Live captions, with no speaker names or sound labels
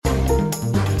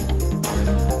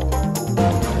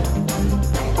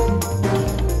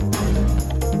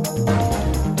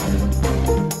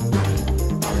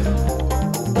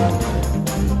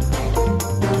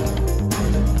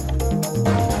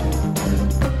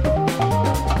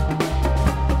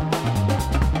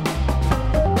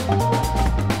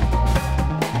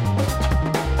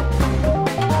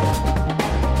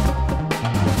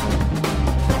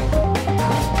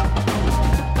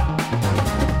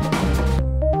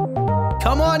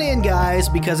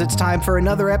Because it's time for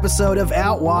another episode of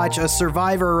Outwatch, a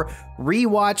Survivor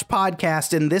rewatch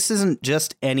podcast. And this isn't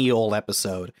just any old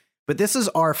episode, but this is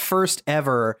our first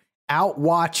ever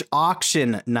Outwatch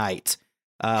auction night.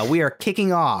 We are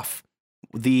kicking off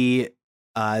the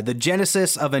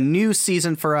genesis of a new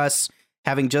season for us,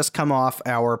 having just come off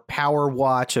our Power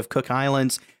Watch of Cook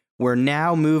Islands. We're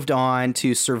now moved on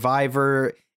to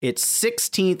Survivor, its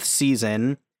 16th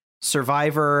season.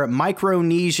 Survivor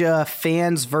Micronesia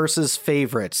Fans versus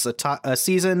Favorites, a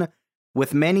season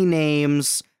with many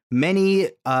names, many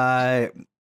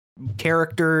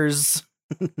characters.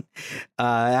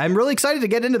 I'm really excited to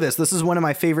get into this. This is one of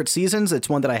my favorite seasons. It's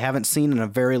one that I haven't seen in a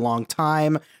very long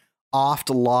time.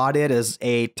 Oft lauded as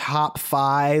a top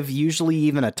 5, usually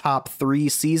even a top 3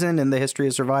 season in the history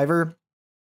of Survivor.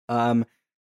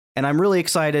 And I'm really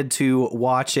excited to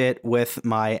watch it with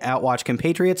my Outwatch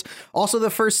compatriots. Also, the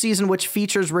first season, which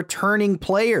features returning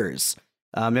players.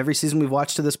 Every season we've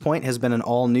watched to this point has been an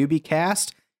all newbie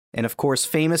cast. And of course,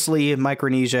 famously,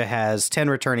 Micronesia has 10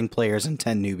 returning players and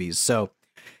 10 newbies. So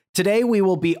today we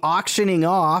will be auctioning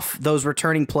off those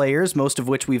returning players, most of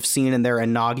which we've seen in their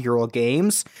inaugural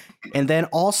games, and then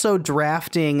also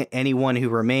drafting anyone who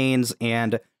remains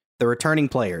and the returning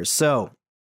players. So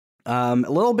a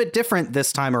little bit different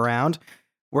this time around.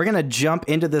 We're going to jump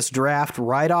into this draft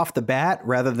right off the bat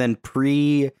rather than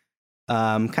kind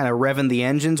of revving the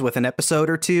engines with an episode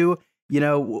or two. You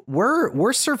know,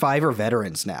 we're Survivor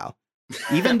veterans now.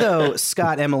 Even though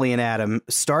Scott, Emily, and Adam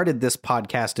started this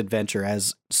podcast adventure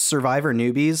as Survivor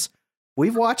newbies,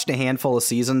 we've watched a handful of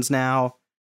seasons now.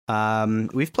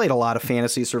 We've played a lot of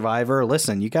Fantasy Survivor.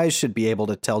 Listen, you guys should be able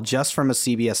to tell just from a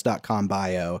CBS.com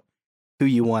bio who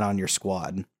you want on your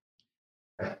squad.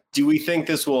 Do we think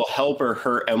this will help or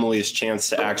hurt Emily's chance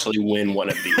to actually win one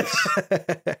of these?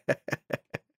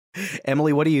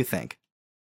 Emily, what do you think?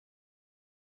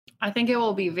 I think it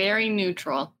will be very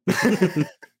neutral.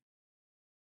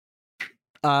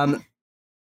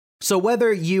 So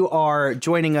whether you are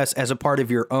joining us as a part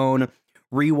of your own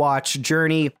rewatch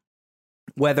journey,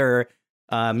 whether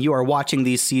you are watching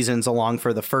these seasons along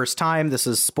for the first time, this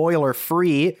is spoiler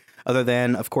free, other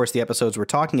than, of course, the episodes we're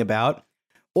talking about.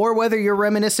 Or whether you're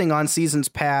reminiscing on seasons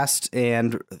past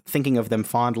and thinking of them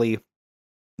fondly,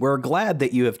 we're glad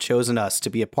that you have chosen us to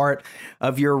be a part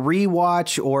of your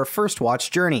rewatch or first watch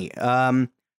journey.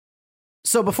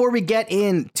 So before we get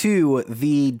into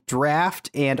the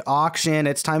draft and auction,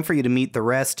 it's time for you to meet the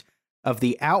rest of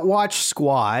the Outwatch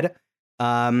squad.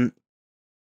 And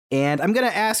I'm going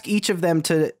to ask each of them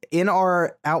to, in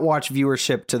our Outwatch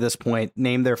viewership to this point,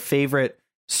 name their favorite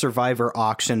Survivor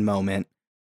auction moment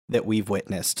that we've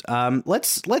witnessed.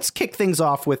 Let's kick things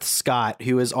off with Scott,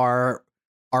 who is our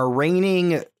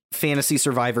reigning Fantasy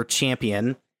Survivor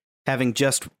champion, having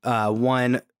just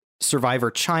won Survivor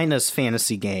China's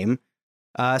fantasy game.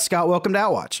 Scott, welcome to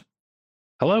Outwatch.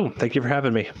 Hello, thank you for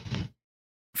having me.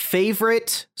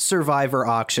 Favorite Survivor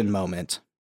auction moment?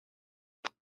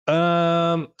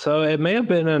 So it may have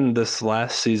been in this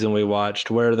last season we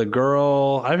watched where the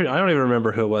girl, I don't even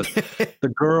remember who it was.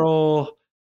 The girl,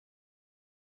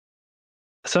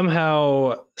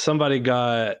 somehow somebody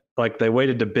got, like, they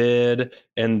waited to bid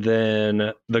and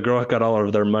then the girl got all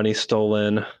of their money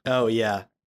stolen. Oh, yeah.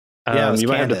 You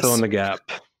might have to fill in the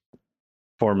gap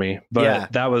for me,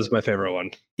 but that was my favorite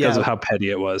one because of how petty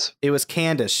it was. It was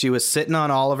Candace. She was sitting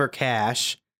on all of her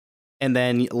cash. And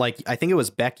then, like, I think it was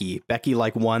Becky. Becky,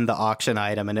 like, won the auction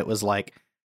item. And it was like,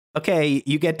 okay,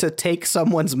 you get to take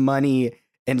someone's money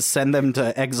and send them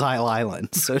to Exile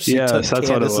Island. So she took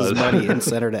Candace's money and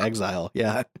sent her to exile.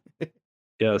 Yeah.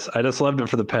 Yes, I just loved it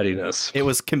for the pettiness. It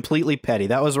was completely petty.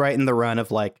 That was right in the run of,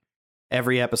 like,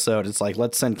 every episode. It's like,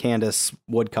 let's send Candace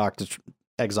Woodcock to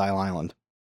Exile Island.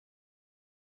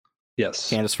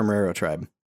 Yes. Candace from Raro Tribe.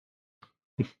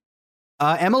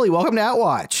 Emily, welcome to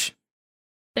Outwatch.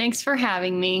 Thanks for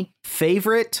having me.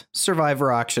 Favorite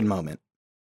Survivor auction moment?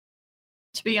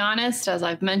 To be honest, as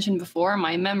I've mentioned before,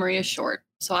 my memory is short.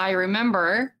 So I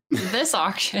remember this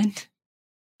auction.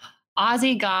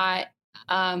 Ozzy got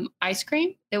ice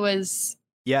cream. It was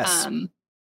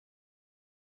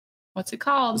what's it It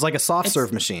called? was like a soft It's-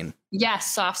 serve machine.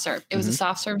 Yes, soft serve. It was a Mhm.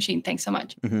 soft serve machine. Thanks so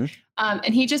much. Mhm.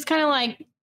 And he just kind of like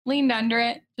leaned under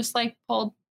it, just like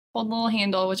pulled the little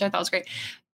handle, which I thought was great.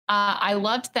 I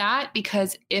loved that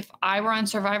because if I were on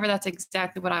Survivor, that's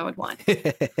exactly what I would want.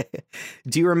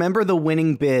 Do you remember the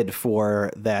winning bid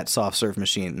for that soft serve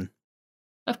machine?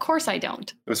 Of course I don't.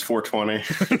 It was 420.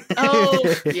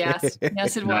 Oh, yes.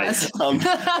 Yes, it Nice. was.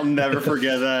 I'll never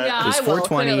forget that. Yeah, It was I will,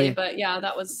 420. clearly, but yeah,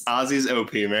 that was... Ozzy's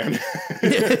OP, man.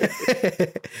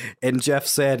 And Jeff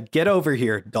said, "Get over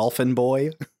here, dolphin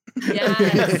boy."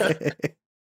 Yes.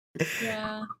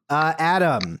 Yeah.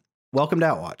 Adam, welcome to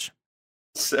Outwatch.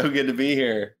 So good to be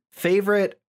here.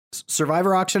 Favorite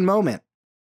Survivor auction moment?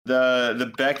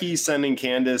 The Becky sending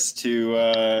Candace to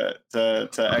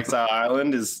Exile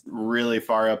Island is really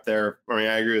far up there. I mean,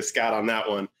 I agree with Scott on that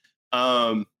one.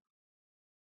 I'm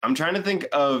trying to think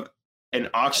of an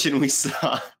auction we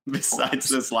saw besides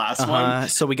this last one.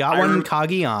 So we got I one in rem-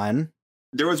 Cagayan.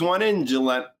 There was one in Gen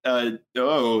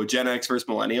X versus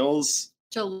Millennials.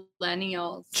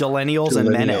 Millennials. Millennials and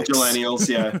Men X. Millennials,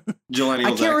 yeah. Millennials.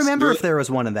 I can't remember if there was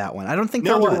one in that one. I don't think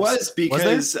No, there there was. was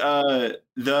because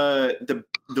the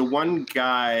one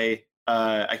guy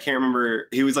I can't remember.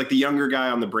 He was like the younger guy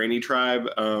on the Brainy tribe.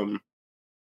 I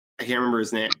can't remember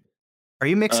his name. Are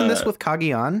you mixing this with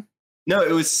Cagayan?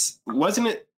 No, wasn't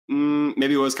it?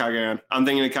 Maybe it was Cagayan. I'm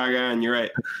thinking of Cagayan. You're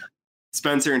right.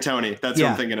 Spencer and Tony. That's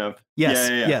what I'm thinking of. Yes.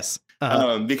 Yeah. Yes.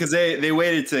 Because they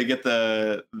waited to get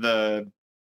the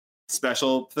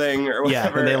special thing or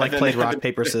whatever. And they like then played had rock, to-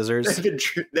 paper, scissors.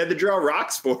 They had to draw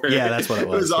rocks for it. Yeah, that's what it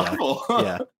was. It was Yeah. awful.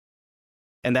 Yeah.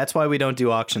 And that's why we don't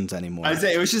do auctions anymore. I'd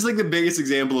say it was just like the biggest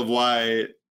example of why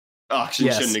auctions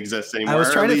Yes. shouldn't exist anymore. I was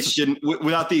or trying at to least shouldn't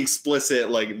without the explicit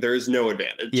like there's no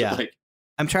advantage. Yeah. Like,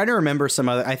 I'm trying to remember some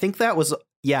other. I think that was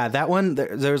that one.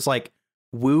 There's like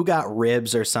Woo got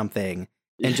ribs or something,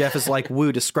 and Jeff is like,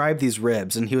 "Woo, describe these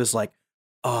ribs," and he was like,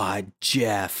 "Ah,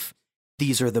 Jeff,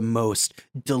 these are the most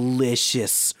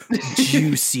delicious,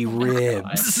 juicy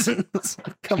ribs." It's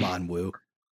like, come on, Woo.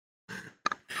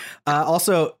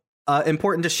 Also,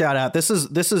 important to shout out. This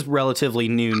is relatively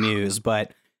new news,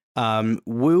 but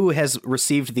Woo has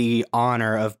received the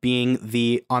honor of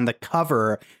being on the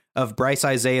cover of Bryce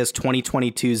Isaiah's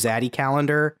 2022 Zaddy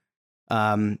calendar.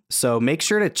 So make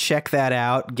sure to check that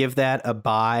out. Give that a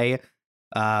buy.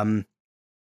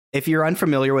 If you're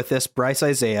unfamiliar with this, Bryce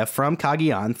Isaiah from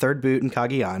Cagayan, third boot in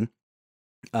Cagayan,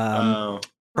 purple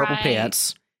Right.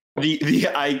 pants. the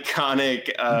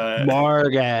iconic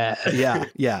Margat.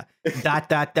 Yeah.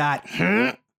 dot.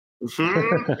 mhm.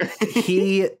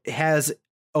 He has,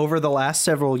 over the last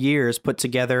several years, put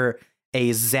together a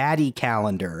Zaddy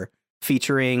calendar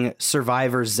featuring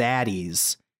Survivor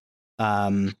Zaddies.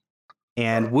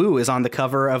 And Woo is on the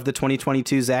cover of the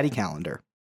 2022 Zaddy calendar.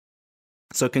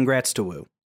 So congrats to Woo.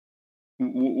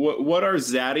 What are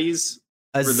zaddies?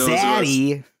 A For those of us-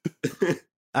 Zaddy.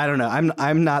 I don't know.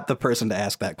 I'm not the person to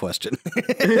ask that question.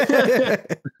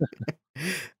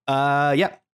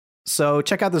 Yeah. So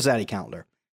check out the Zaddy calendar.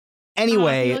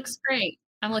 Anyway, He looks great.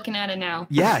 I'm looking at it now.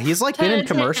 yeah, he's like been in 10.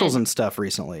 commercials and stuff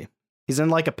recently. He's in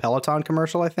like a Peloton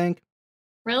commercial, I think.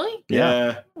 Really?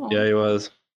 Yeah. Oh. Yeah, he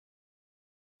was.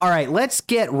 All right, let's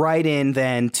get right in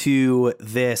then to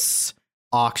this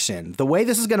auction. The way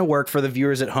this is going to work for the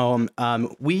viewers at home,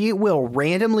 we will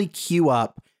randomly queue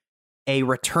up a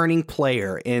returning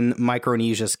player in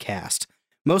Micronesia's cast,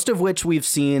 most of which we've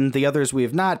seen, the others we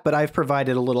have not, but I've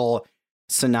provided a little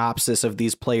synopsis of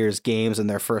these players' games and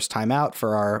their first time out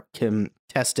for our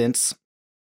contestants.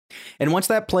 And once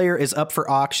that player is up for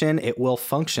auction, it will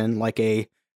function like a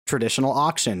traditional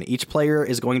auction. Each player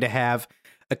is going to have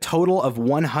a total of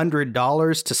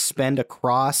 $100 to spend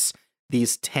across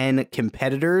these 10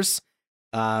 competitors.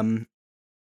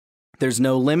 There's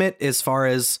no limit as far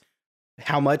as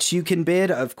how much you can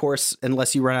bid, of course,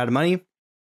 unless you run out of money.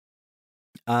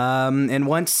 And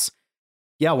once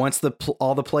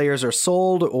all the players are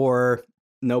sold or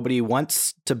nobody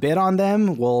wants to bid on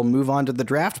them, we'll move on to the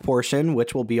draft portion,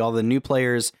 which will be all the new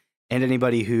players and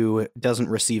anybody who doesn't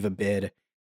receive a bid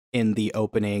in the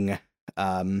opening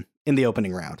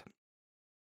round.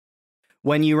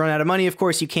 When you run out of money, of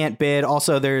course, you can't bid.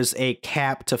 Also, there's a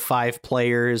cap to 5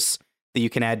 players that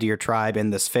you can add to your tribe in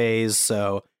this phase.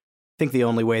 So I think the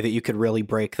only way that you could really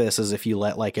break this is if you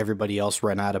let like everybody else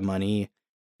run out of money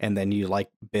and then you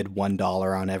like bid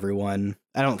 $1 on everyone.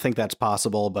 I don't think that's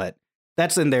possible, but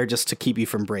that's in there just to keep you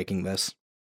from breaking this.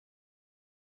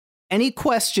 Any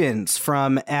questions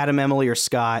from Adam, Emily, or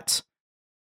Scott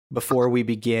before we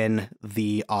begin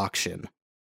the auction?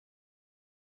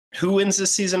 Who wins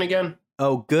this season again?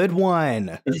 Oh, good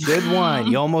one. Good one.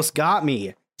 You almost got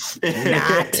me.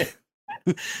 Not.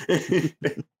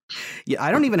 Yeah,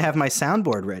 I don't even have my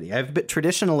soundboard ready. I've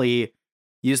traditionally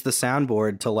used the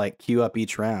soundboard to like queue up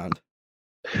each round.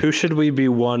 Who should we be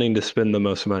wanting to spend the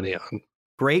most money on?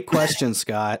 Great question,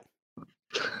 Scott.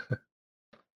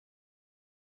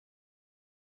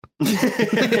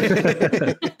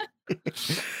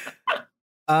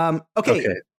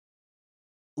 Okay.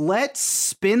 Let's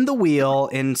spin the wheel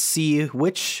and see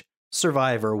which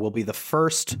survivor will be the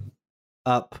first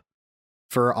up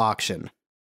for auction.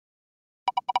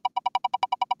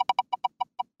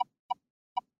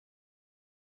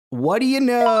 What do you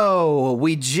know?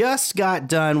 We just got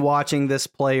done watching this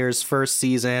player's first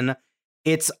season.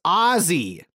 It's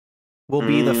Ozzy will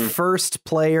be the first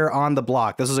player on the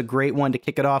block. This is a great one to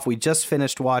kick it off. We just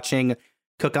finished watching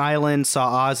Cook Island,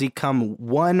 saw Ozzy come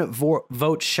one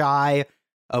vote shy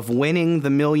of winning the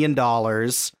 $1 million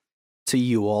to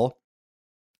Yule.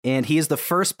 And he is the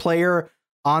first player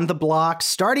on the block.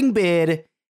 Starting bid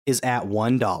is at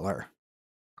 $1.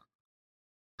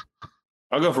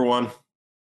 I'll go for one.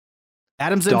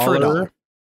 Adam's in for $1.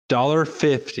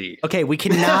 $1.50. Okay, we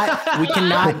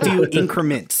cannot do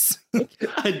increments.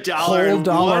 $1, Whole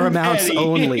dollar amounts penny.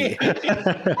 only.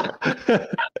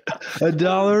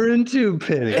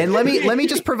 $1.02. And let me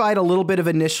just provide a little bit of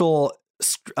initial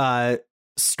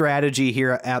strategy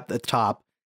here at the top.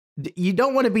 You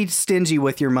don't want to be stingy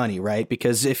with your money, right?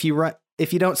 Because if you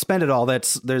don't spend it all,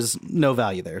 there's no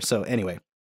value there. So anyway,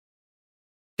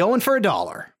 going for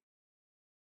 $1.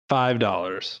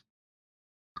 $5.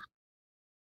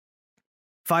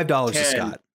 $5 to 10.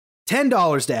 Scott.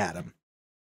 $10 to Adam.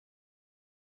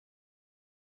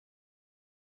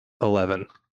 11.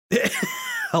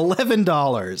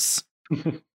 $11.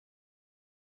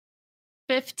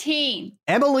 15.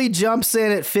 Emily jumps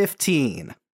in at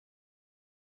 15.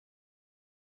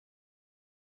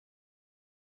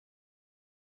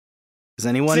 Is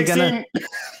anyone 16. gonna?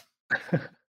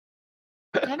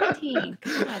 17.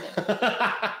 God.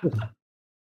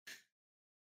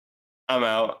 I'm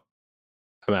out.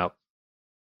 I'm out.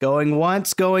 Going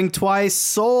once, going twice,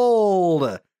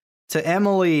 sold to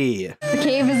Emily. The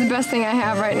cave is the best thing I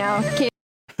have right now.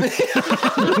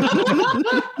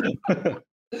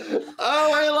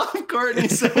 Oh, I love Courtney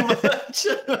so much.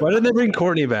 Why didn't they bring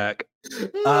Courtney back?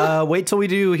 Wait till we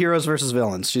do Heroes versus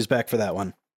Villains. She's back for that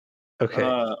one. Okay.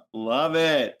 Love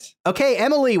it. Okay,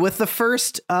 Emily, with the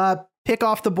first pick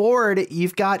off the board,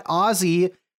 you've got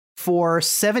Ozzy for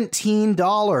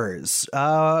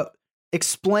 $17.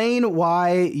 Explain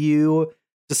why you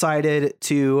decided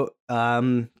to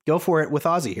go for it with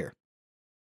Ozzy here.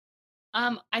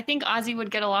 I think Ozzy would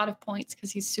get a lot of points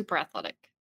because he's super athletic.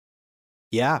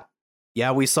 Yeah,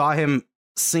 we saw him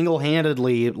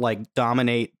single-handedly like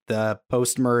dominate the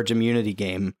post-merge immunity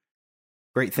game.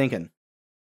 Great thinking.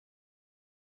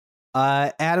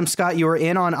 Adam, Scott, you were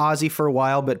in on Ozzy for a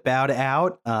while, but bowed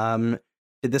out.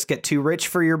 Did this get too rich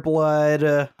for your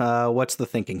blood? What's the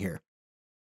thinking here?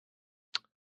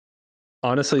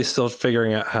 Honestly, still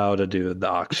figuring out how to do the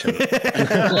auction.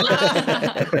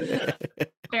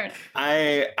 Fair enough.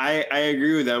 I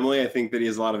agree with Emily. I think that he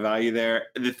has a lot of value there.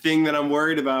 The thing that I'm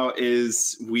worried about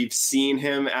is we've seen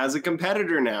him as a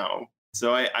competitor now.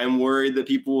 So I'm worried that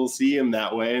people will see him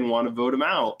that way and want to vote him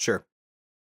out. Sure.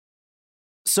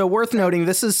 So worth noting,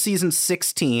 this is season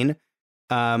 16.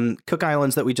 Cook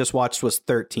Islands that we just watched was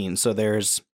 13. So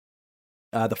there's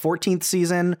the 14th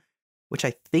season, which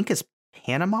I think is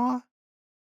Panama.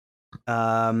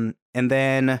 And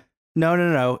then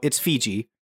no, it's Fiji.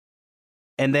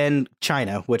 And then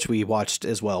China, which we watched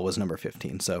as well, was number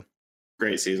 15. So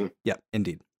Great season. yeah,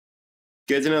 indeed.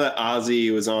 Good to know that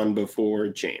Ozzy was on before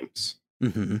James.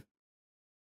 Mm-hmm.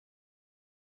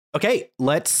 Okay,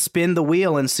 let's spin the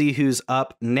wheel and see who's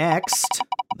up next.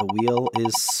 The wheel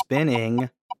is spinning.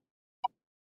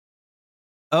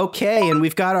 Okay, and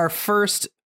we've got our first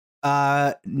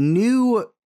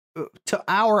new, to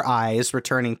our eyes,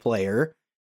 returning player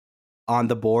on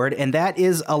the board, and that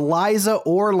is Eliza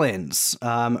Orleans,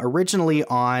 originally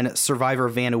on Survivor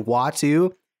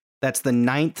Vanuatu. That's the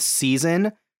 9th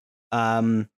season.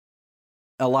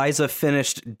 Eliza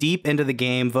finished deep into the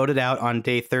game, voted out on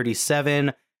day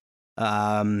 37.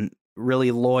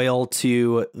 Really loyal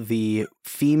to the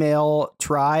female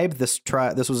tribe.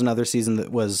 This was another season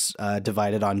that was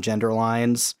divided on gender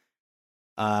lines.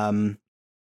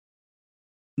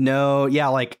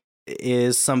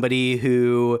 Is somebody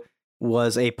who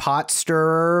was a pot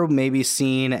stirrer, maybe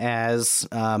seen as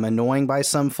annoying by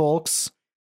some folks.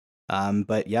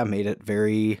 But yeah, made it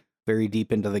very, very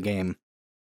deep into the game.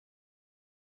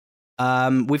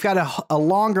 We've got a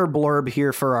longer blurb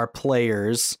here for our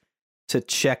players to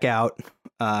check out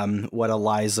what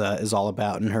Eliza is all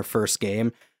about in her first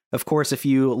game. Of course, if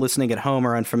you listening at home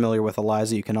are unfamiliar with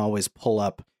Eliza, you can always pull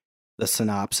up the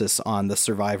synopsis on the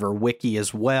Survivor wiki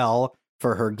as well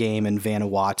for her game in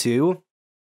Vanuatu.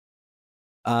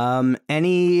 Do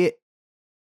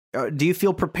you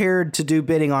feel prepared to do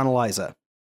bidding on Eliza?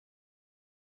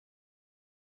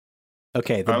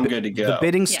 Okay, I'm good to go. The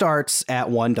bidding starts at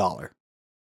 $1.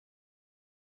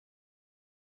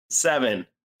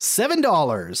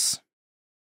 $7.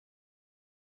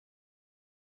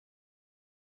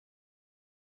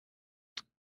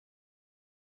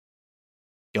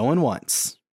 Going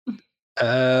once.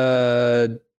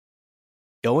 Going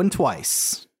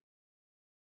twice.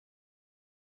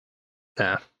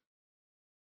 Nah.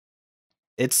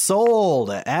 It's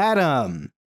sold.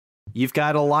 Adam, you've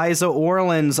got Eliza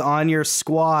Orleans on your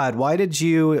squad. Why did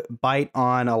you bite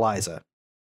on Eliza?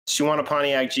 She won a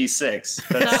Pontiac G6.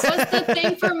 That was the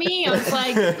thing for me. I was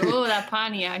like, oh, that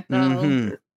Pontiac, though.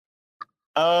 Mm-hmm.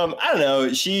 I don't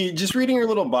know. She just reading her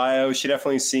little bio, she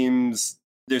definitely seems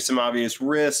there's some obvious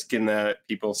risk in that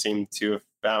people seem to have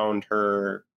found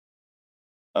her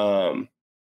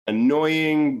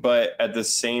annoying, but at the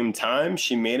same time,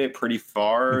 she made it pretty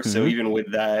far. Mm-hmm. So even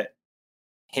with that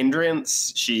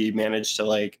hindrance, she managed to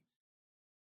like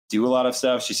do a lot of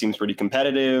stuff. She seems pretty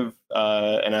competitive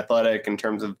and athletic in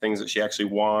terms of the things that she actually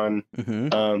won. Mm-hmm.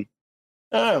 I don't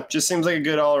know, just seems like a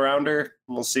good all-arounder.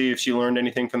 We'll see if she learned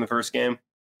anything from the first game.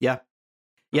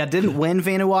 Yeah, didn't win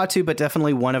Vanuatu, but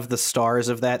definitely one of the stars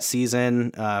of that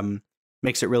season.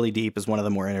 Makes it really deep as one of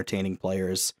the more entertaining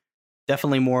players.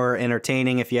 Definitely more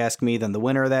entertaining, if you ask me, than the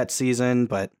winner of that season.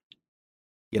 But,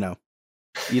 you know,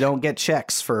 you don't get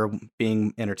checks for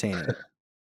being entertaining.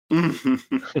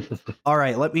 All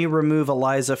right, let me remove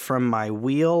Eliza from my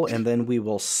wheel, and then we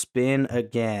will spin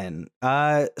again.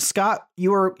 Scott,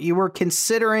 you were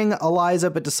considering Eliza,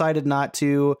 but decided not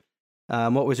to.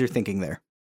 What was your thinking there?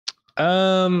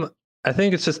 I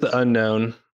think it's just the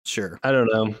unknown. Sure. I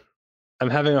don't know.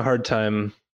 I'm having a hard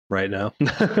time right now.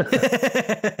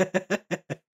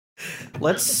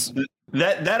 Let's.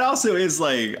 That also is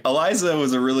like Eliza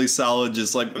was a really solid.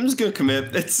 Just like I'm just gonna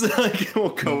commit. It's like we'll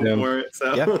go for it.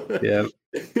 So yeah.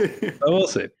 We'll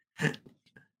see.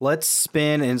 Let's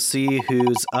spin and see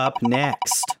who's up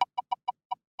next.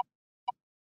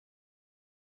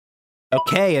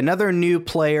 Okay, another new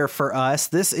player for us.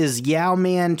 This is Yao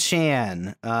Man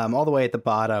Chan, all the way at the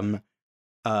bottom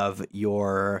of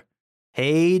your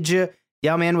page.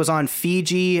 Yao Man was on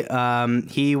Fiji.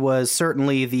 He was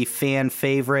certainly the fan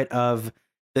favorite of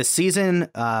the season.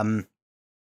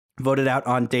 Voted out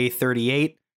on day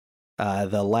 38,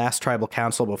 the last tribal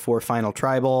council before final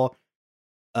tribal.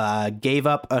 Gave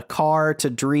up a car to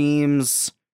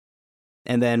Dreams,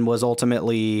 and then was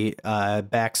ultimately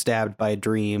backstabbed by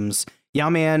Dreams. Yao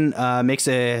Man makes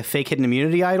a fake hidden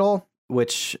immunity idol,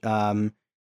 which is one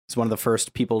of the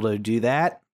first people to do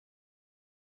that.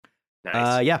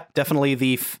 nice. Yeah, definitely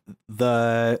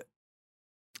the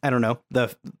I don't know,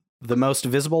 the most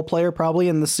visible player probably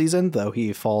in the season, though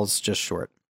he falls just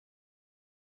short.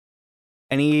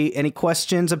 Any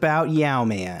questions about Yao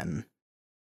Man?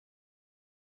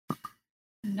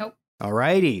 Nope.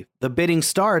 Alrighty, the bidding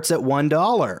starts at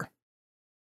 $1.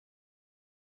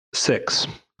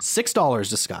 $6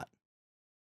 to Scott.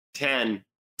 10.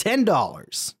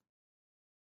 $10.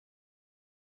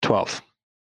 12.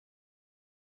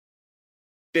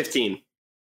 15.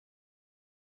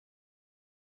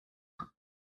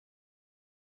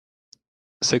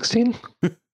 16.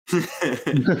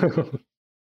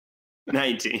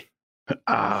 19.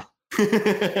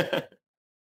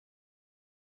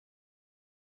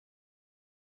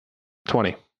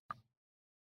 20.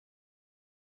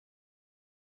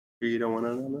 You don't want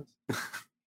to know this?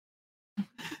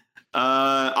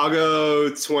 I'll go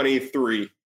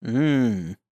 23.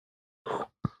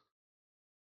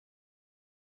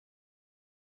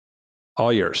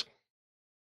 All yours.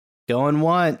 Going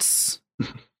once.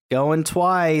 Going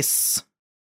twice.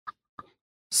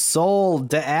 Sold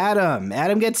to Adam.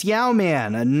 Adam gets Yao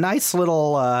Man. A nice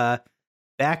little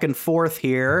back and forth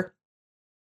here.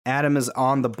 Adam is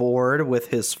on the board with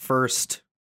his first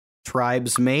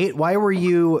tribes mate. Why were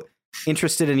you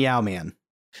interested in Yao Man?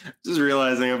 Just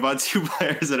realizing I bought two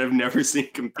players that I've never seen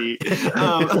compete.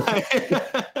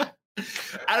 I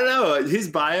don't know. His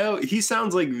bio, he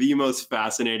sounds like the most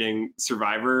fascinating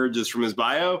survivor just from his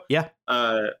bio. Yeah.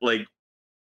 Like,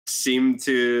 seemed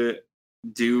to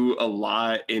do a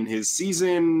lot in his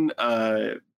season.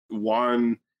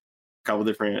 Won a couple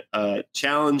different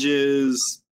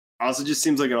challenges. Also just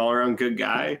seems like an all-around good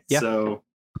guy. Yeah. So,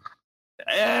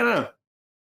 I don't know.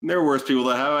 There are worse people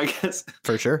to have, I guess.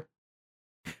 For sure.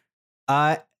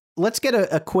 Let's get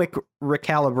a quick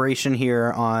recalibration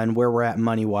here on where we're at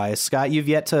money wise. Scott, you've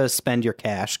yet to spend your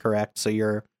cash, correct? So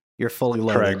you're fully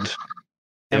loaded. Correct.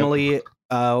 Emily,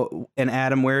 and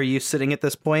Adam, where are you sitting at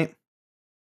this point?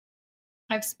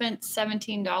 I've spent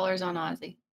 $17 on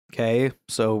Ozzy. Okay,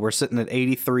 so we're sitting at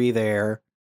 83 there.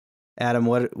 Adam,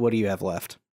 what do you have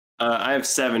left? I have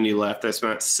 70 left. I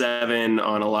spent 7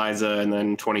 on Eliza and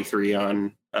then 23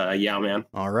 on Yao Man.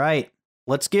 All right.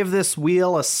 Let's give this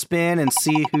wheel a spin and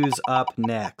see who's up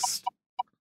next.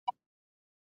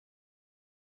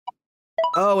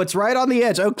 Oh, it's right on the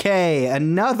edge. Okay,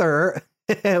 another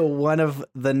one of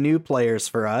the new players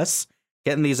for us.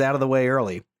 Getting these out of the way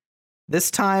early.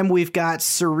 This time we've got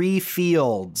Cirie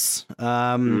Fields.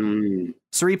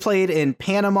 Cirie played in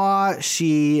Panama.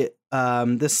 She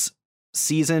this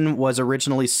season was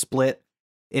originally split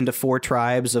into 4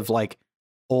 tribes of like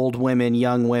old women,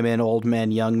 old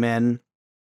men, young men.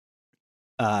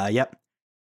 Yep.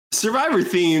 Survivor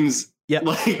themes. Yep.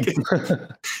 Like,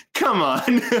 come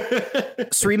on.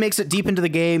 Cirie makes it deep into the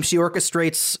game. She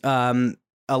orchestrates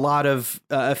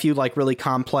a few like really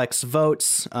complex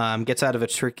votes, gets out of a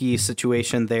tricky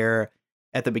situation there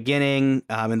at the beginning,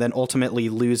 and then ultimately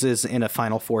loses in a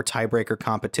Final Four tiebreaker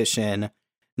competition,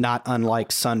 not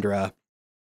unlike Sundra,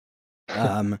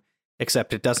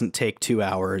 except it doesn't take 2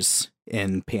 hours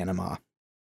in Panama.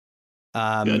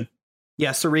 Good.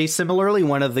 Yeah, Cirie, similarly,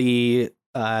 one of the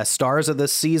stars of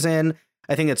this season.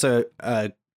 I think it's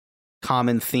a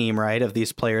common theme, right, of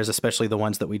these players, especially the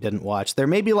ones that we didn't watch. There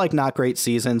may be like not great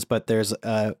seasons, but there's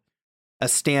a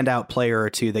standout player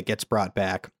or two that gets brought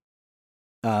back.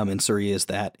 And Cirie is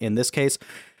that in this case.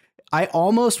 I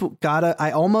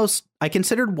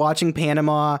considered watching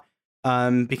Panama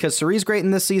because Cirie's great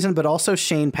in this season, but also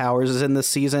Shane Powers is in this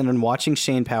season, and watching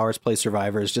Shane Powers play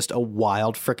Survivor is just a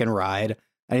wild freaking ride.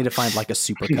 I need to find like a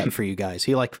supercut for you guys.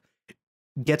 He like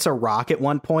gets a rock at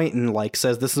one point and like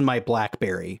says, "This is my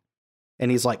BlackBerry."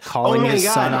 And he's like calling his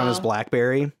son on his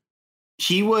BlackBerry.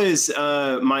 He was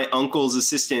my uncle's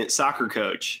assistant soccer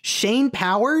coach. Shane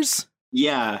Powers?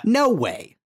 Yeah. No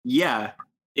way. Yeah.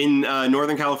 In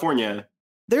Northern California.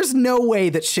 There's no way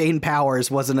that Shane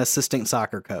Powers was an assistant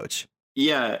soccer coach.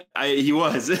 Yeah, he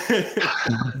was.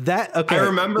 That okay. I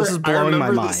remember. This is blowing my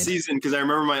mind. The season because I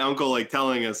remember my uncle like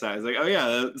telling us that. I was like, oh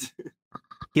yeah.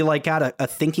 He like got a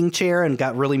thinking chair and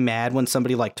got really mad when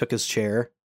somebody like took his chair.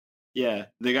 Yeah,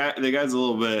 the guy's a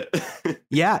little bit.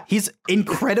 Yeah, he's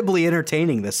incredibly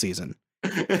entertaining this season.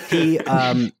 He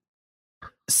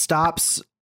stops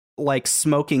like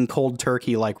smoking cold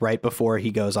turkey like right before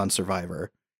he goes on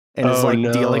Survivor. And is like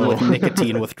dealing with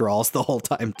nicotine withdrawals the whole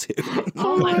time too.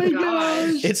 Oh my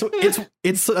gosh.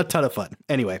 It's a ton of fun.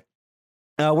 Anyway,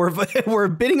 we're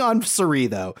bidding on Cirie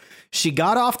though. She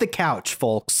got off the couch,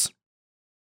 folks,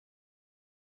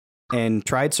 and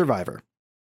tried Survivor.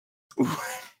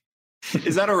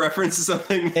 Is that a reference to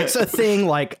something? It's a thing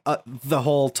like the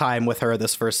whole time with her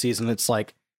this first season. It's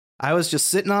like I was just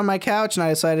sitting on my couch and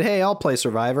I decided, hey, I'll play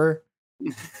Survivor,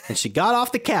 and she got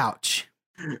off the couch.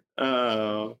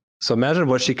 Oh. So imagine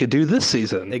what she could do this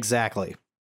season. Exactly.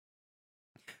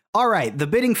 All right. The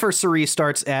bidding for Cirie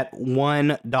starts at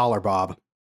 $1, Bob.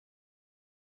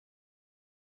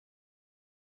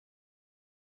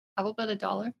 I will bet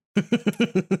 $1.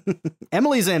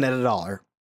 Emily's in at $1.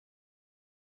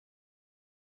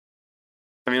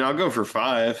 I mean, I'll go for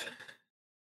 5.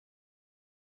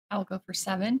 I'll go for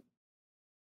 7.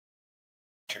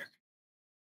 Sure.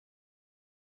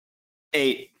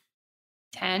 8.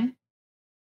 10.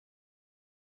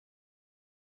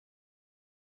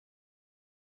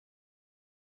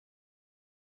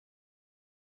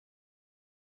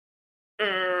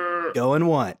 Going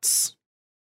once.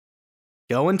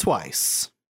 Going twice.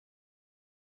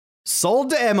 Sold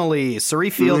to Emily.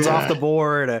 Cirie Fields off the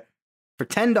board for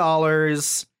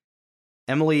 $10.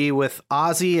 Emily with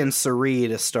Ozzy and Cirie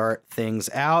to start things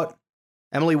out.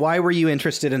 Emily, why were you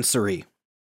interested in Cirie?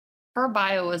 Her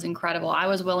bio was incredible. I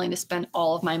was willing to spend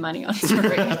all of my money on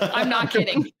Cirie. I'm not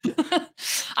kidding.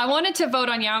 I wanted to vote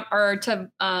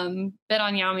on bid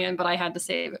on Yao Man, but I had to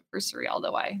save it for Cirie,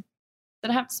 although I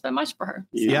didn't have to spend much for her.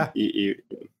 Yeah.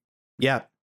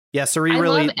 Cirie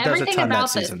really does a ton that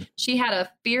season. This. She had a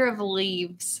fear of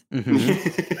leaves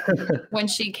when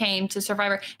she came to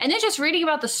Survivor. And then just reading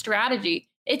about the strategy,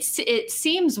 it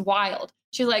seems wild.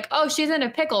 She's like, oh, she's in a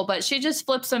pickle, but she just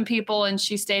flipped some people and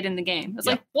she stayed in the game. It's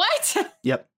like, what?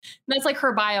 Yep. That's like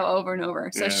her bio over and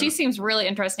over. So she seems really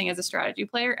interesting as a strategy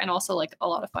player and also like a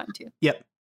lot of fun too. Yep.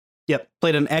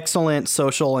 Played an excellent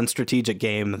social and strategic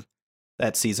game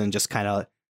that season. Just kind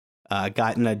of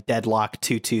got in a deadlock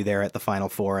 2-2 there at the Final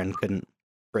Four and couldn't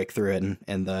break through it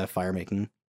in the fire making.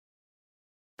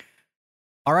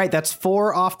 All right, that's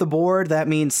 4 off the board. That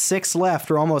means 6 left.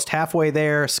 We're almost halfway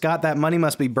there. Scott, that money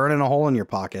must be burning a hole in your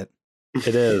pocket.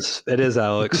 It is. It is,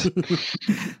 Alex.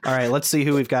 All right, let's see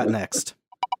who we've got next.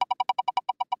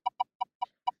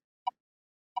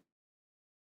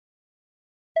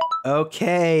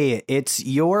 Okay, it's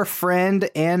your friend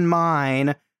and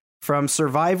mine from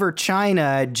Survivor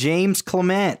China, James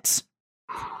Clement.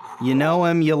 You know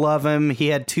him, you love him. He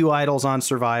had 2 idols on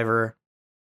Survivor.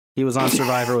 He was on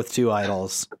Survivor with 2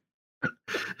 idols.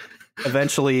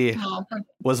 Eventually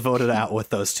was voted out with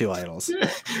those 2 idols.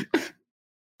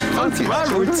 On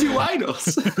Survivor with 2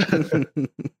 idols.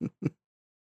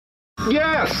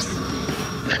 Yes!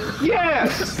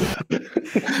 Yes!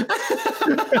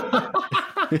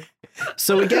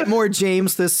 So we get more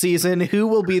James this season. Who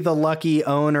will be the lucky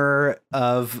owner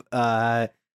of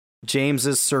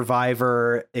James's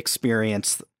Survivor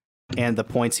experience and the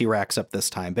points he racks up this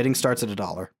time? Bidding starts at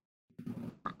 $1.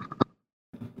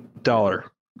 $1.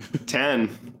 10.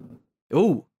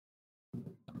 Ooh.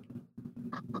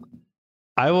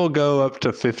 I will go up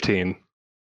to 15.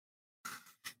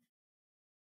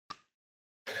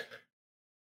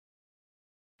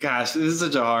 Gosh, this is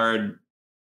such a hard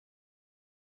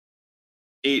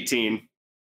 18.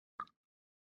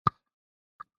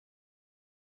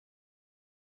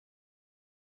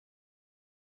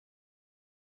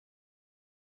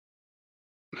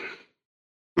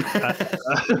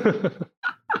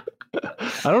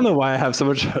 I don't know why I have so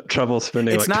much trouble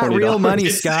spending It's like not $20. real money,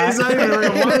 Scott. It's not even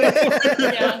real money.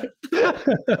 Yeah.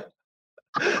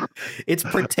 It's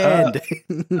pretend.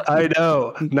 I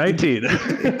know. 19.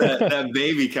 that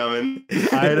baby coming.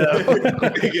 I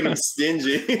know. Making him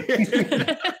stingy.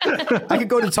 I could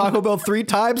go to Taco Bell 3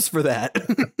 times for that.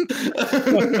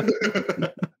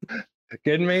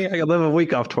 Kidding me? I could live a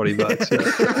week off $20.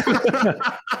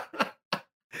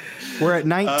 We're at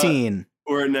 19.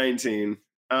 We're at 19.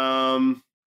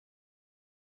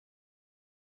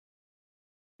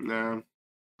 No.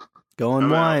 Going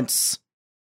I'm out. once.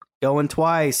 Going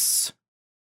twice.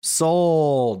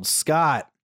 Sold. Scott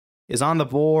is on the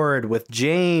board with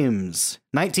James.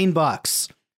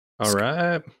 $19. All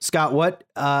right. Scott, what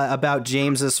about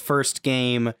James's first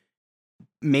game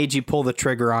made you pull the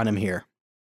trigger on him here?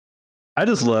 I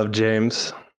just love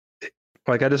James.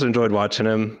 Like, I just enjoyed watching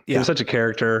him. Yeah. He was such a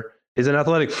character. He's an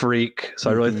athletic freak, so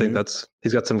I really think Mhm.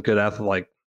 he's got some good like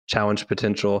challenge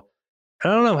potential. I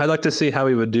don't know. I'd like to see how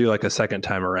he would do like a second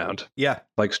time around. Yeah.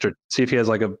 Like see if he has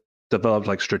like developed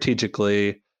like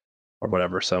strategically or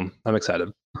whatever. So I'm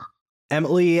excited.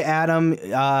 Emily, Adam,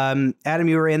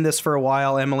 you were in this for a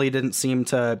while. Emily didn't seem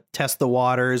to test the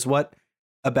waters. What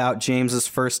about James's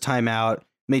first time out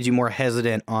made you more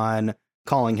hesitant on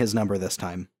calling his number this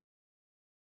time?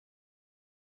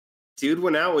 Dude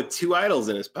went out with 2 idols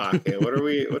in his pocket.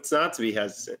 What's not to be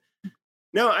hesitant?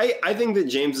 No, I think that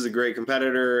James is a great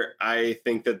competitor. I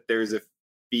think that there's a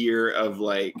fear of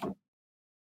like,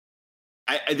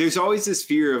 there's always this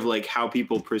fear of like how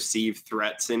people perceive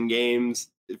threats in games.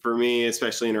 For me,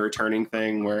 especially in a returning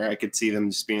thing, where I could see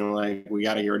them just being like, "We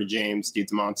got to get rid of James.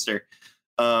 Dude's a monster."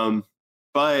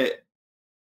 But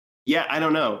yeah, I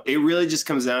don't know. It really just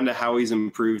comes down to how he's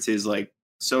improved his like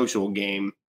social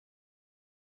game.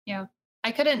 Yeah.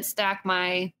 I couldn't stack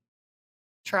my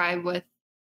tribe with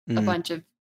a bunch of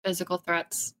physical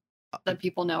threats that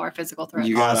people know are physical threats.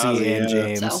 You got Ozzy Ozzy, and yeah.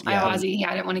 James. So I have Ozzy.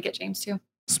 Yeah, I didn't want to get James too.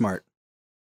 Smart.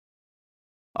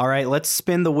 All right, let's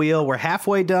spin the wheel. We're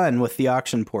halfway done with the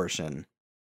auction portion.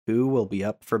 Who will be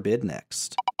up for bid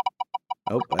next?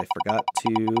 Oh, I forgot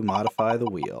to modify the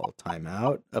wheel.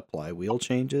 Timeout. Apply wheel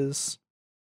changes.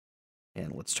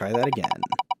 And let's try that again.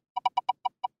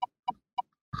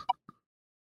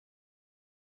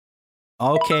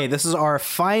 Okay, this is our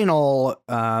final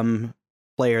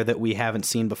player that we haven't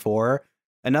seen before.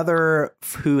 Another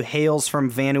who hails from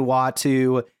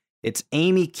Vanuatu. It's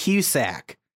Amy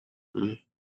Cusack. Mm-hmm.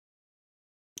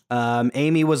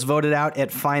 Amy was voted out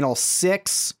at final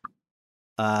 6.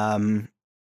 Was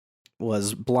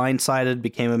blindsided,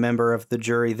 became a member of the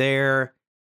jury there.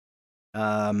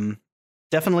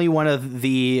 Definitely one of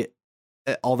the,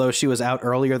 although she was out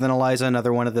earlier than Eliza,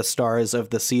 another one of the stars of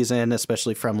the season,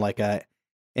 especially from like an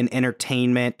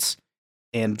entertainment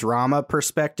and drama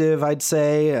perspective, I'd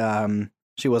say.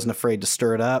 She wasn't afraid to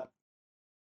stir it up.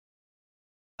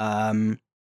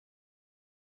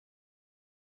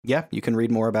 Yeah, you can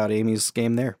read more about Amy's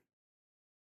game there.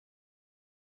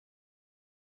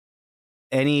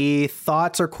 Any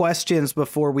thoughts or questions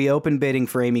before we open bidding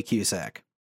for Amy Cusack?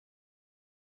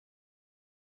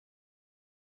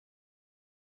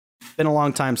 Been a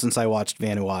long time since I watched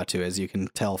Vanuatu, as you can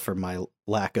tell from my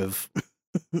lack of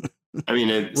I mean,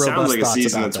 it Robust sounds like a thoughts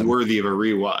season about that's them. worthy of a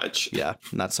rewatch. Yeah,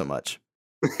 not so much.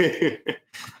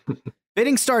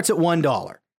 Bidding starts at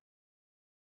 $1.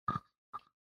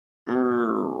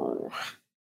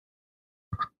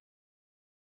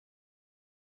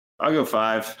 I'll go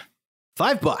 5.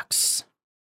 $5.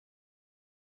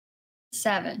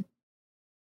 7.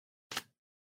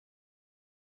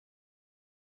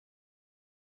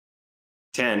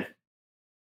 10.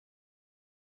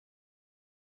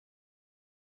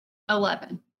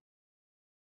 11.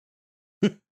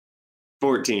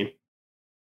 14.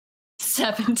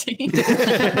 17.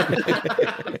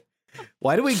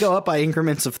 Why do we go up by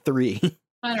increments of 3?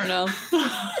 I don't know.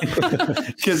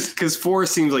 Because 4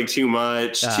 seems like too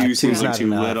much. 2 two's seems like not too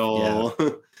enough,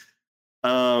 little.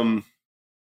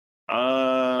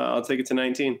 I'll take it to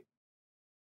 19.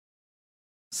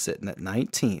 Sitting at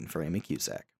 19 for Amy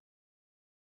Cusack.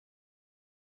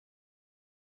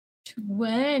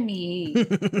 20.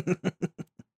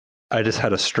 I just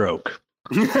had a stroke.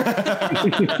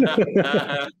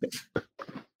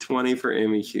 20 for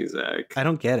Amy Cusack. I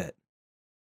don't get it.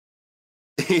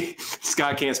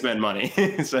 Scott can't spend money.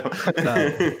 So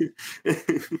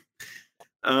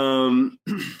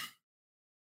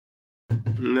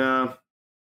no.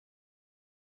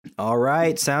 All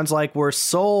right, sounds like we're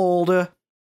sold.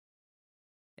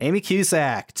 Amy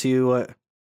Cusack to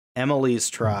Emily's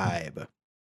tribe.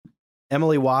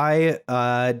 Emily, why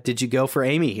did you go for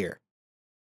Amy here?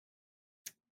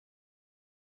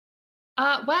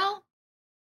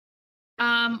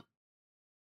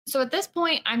 So at this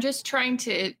point, I'm just trying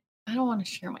to, I don't want to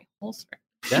share my whole script.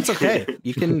 That's okay.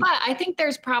 You can. But I think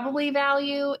there's probably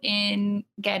value in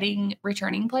getting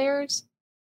returning players.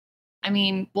 I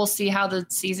mean, we'll see how the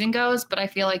season goes, but I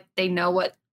feel like they know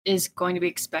what is going to be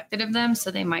expected of them,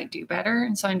 so they might do better.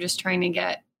 And so I'm just trying to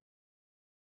get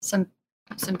some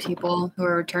people who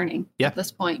are returning at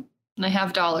this point. And I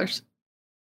have dollars.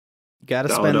 Got to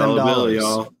spend them $1 bill, dollars.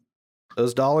 y'all.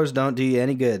 Those dollars don't do you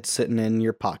any good sitting in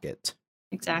your pocket.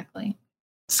 Exactly.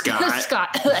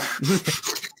 Scott.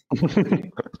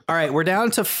 All right, we're down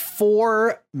to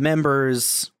 4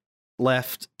 members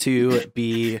left to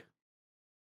be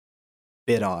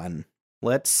bid on.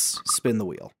 Let's spin the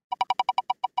wheel.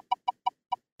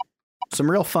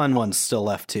 Some real fun ones still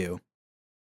left too.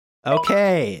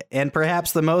 Okay, and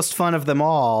perhaps the most fun of them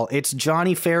all, it's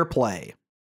Johnny Fairplay.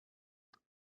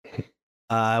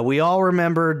 We all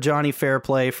remember Johnny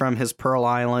Fairplay from his Pearl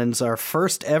Islands, our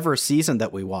first ever season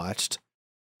that we watched.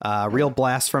 Real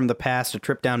blast from the past, a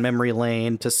trip down memory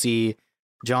lane to see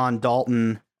John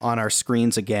Dalton on our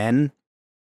screens again.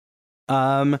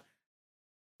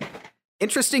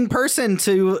 Interesting person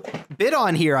to bid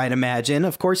on here, I'd imagine.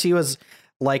 Of course, he was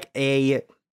like a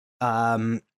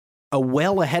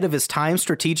well ahead of his time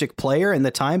strategic player in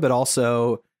the time, but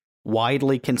also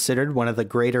widely considered one of the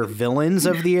greater villains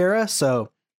of the era.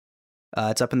 So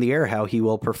it's up in the air how he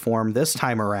will perform this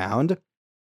time around.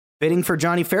 Bidding for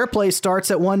Johnny Fairplay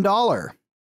starts at $1.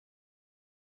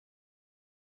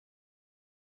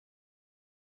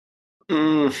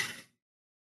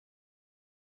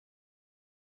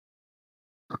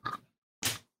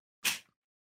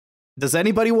 Does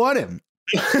anybody want him?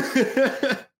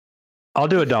 I'll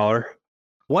do $1.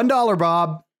 $1,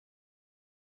 Bob.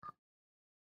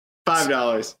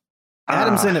 $5.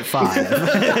 Adam's in at 5.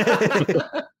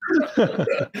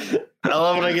 I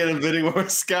love when I get a bidding war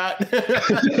with Scott.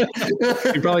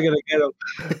 You're probably gonna get him.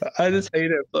 I just hate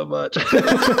him so much. He's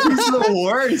the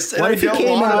worst. What if he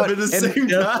came out at the same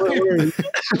time?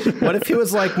 What if he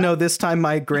was like, no, this time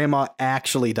my grandma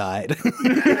actually died?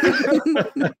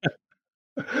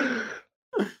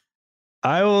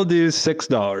 I will do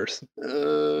 $6.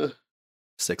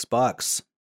 $6.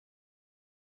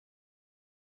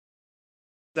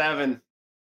 7.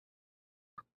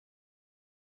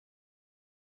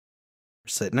 We're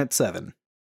sitting at 7.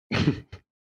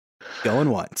 Going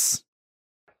once.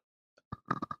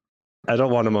 I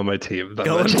don't want him on my team.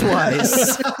 Going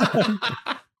twice. I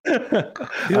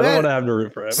don't want to have to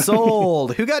root for him.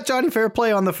 Sold. Who got Johnny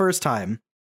Fairplay on the first time?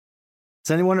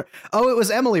 Does anyone? Oh, it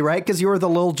was Emily, right? Because you were the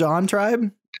Lil John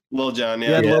tribe. Lil John,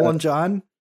 Yeah, yeah. Lil and John.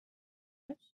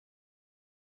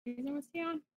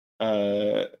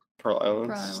 Pearl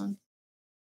Islands.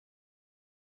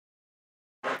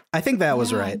 I think that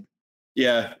was right.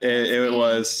 Yeah, it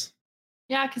was.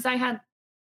 Yeah, because I had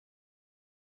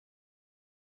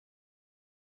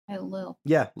Lil.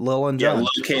 Yeah, Lil and Yeah, John. Lil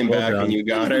came back and you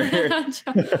got her.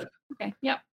 Okay,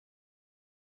 yep.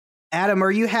 Adam,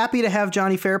 are you happy to have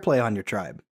Johnny Fairplay on your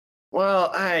tribe? Well,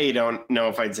 I don't know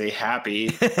if I'd say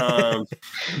happy.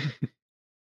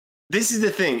 This is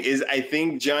the thing: is I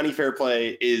think Johnny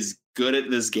Fairplay is good at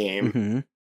this game. Mm-hmm.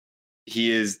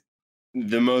 he is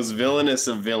the most villainous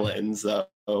of villains. So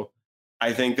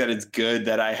I think that it's good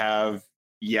that I have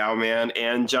Yao Man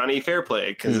and Johnny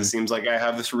Fairplay, because it seems like I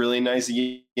have this really nice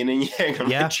yin and yang on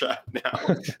my tribe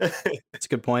now. That's a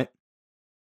good point.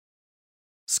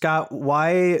 Scott,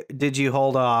 why did you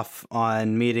hold off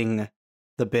on meeting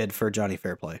the bid for Johnny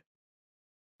Fairplay?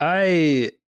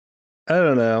 I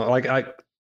don't know. Like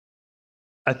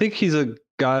I think he's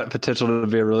got potential to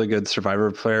be a really good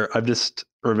Survivor player. I just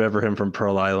remember him from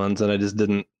Pearl Islands, and I just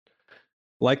didn't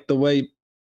like the way.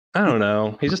 I don't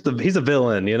know. He's a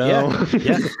villain, you know.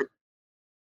 Yeah.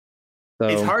 So,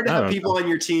 it's hard to have people on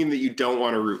your team that you don't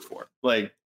want to root for.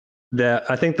 Like that.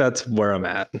 I think that's where I'm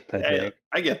at.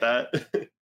 I get that.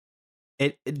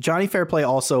 Johnny Fairplay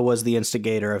also was the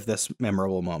instigator of this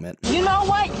memorable moment. You know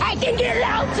what? I can get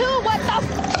loud too. What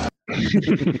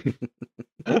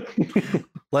the?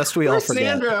 Lest we all forget.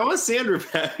 Sandra? I want Sandra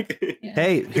back.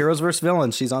 Hey, Heroes vs.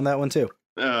 Villains. She's on that one too.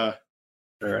 All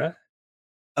right.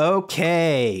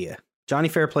 Okay. Johnny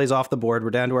Fairplay's off the board.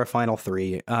 We're down to our final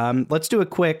three. Let's do a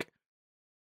quick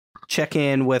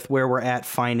check-in with where we're at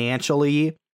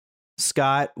financially.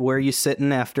 Scott, where are you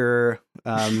sitting after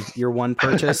your one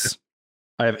purchase?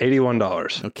 I have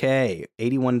 $81. Okay,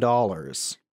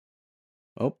 $81.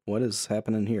 Oh, what is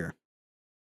happening here?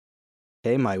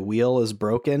 Okay, my wheel is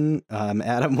broken.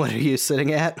 Adam, what are you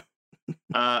sitting at?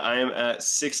 I am at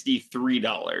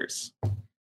 $63.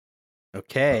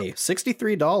 Okay,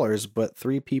 $63, but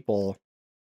 3 people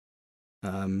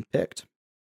picked.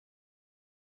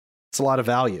 It's a lot of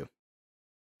value.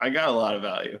 I got a lot of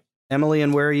value. Emily,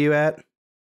 and where are you at?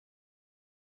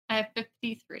 I have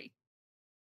 53.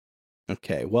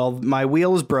 Okay, well, my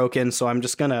wheel is broken, so I'm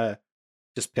just gonna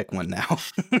pick one now.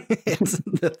 It's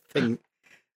the thing.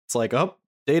 It's like, oh,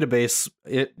 database,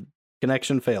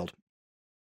 connection failed.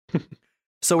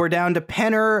 So we're down to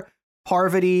Penner,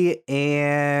 Parvati,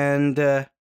 and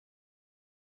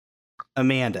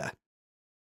Amanda.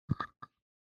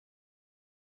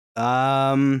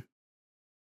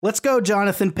 Let's go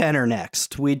Jonathan Penner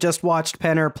next. We just watched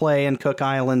Penner play in Cook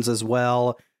Islands as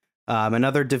well.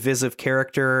 Another divisive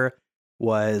character,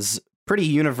 was pretty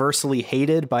universally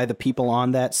hated by the people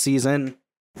on that season.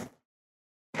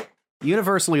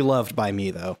 Universally loved by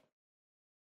me, though.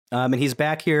 And he's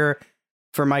back here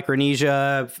for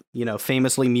Micronesia,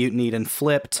 famously mutinied and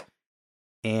flipped.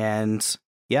 And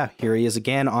yeah, here he is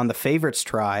again on the Favorites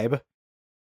tribe.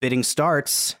 Bidding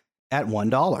starts at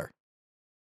 $1.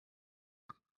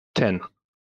 10.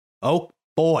 Oh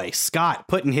boy, Scott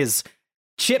putting his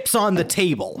chips on the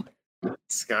table.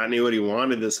 Scott knew what he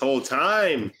wanted this whole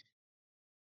time.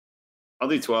 I'll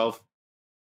do 12.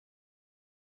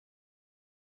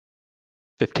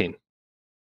 15.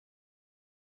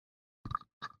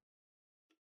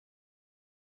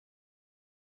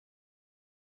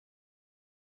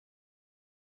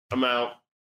 I'm out.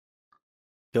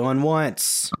 Going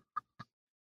once.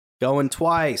 Going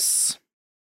twice.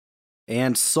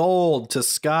 And sold to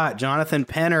Scott. Jonathan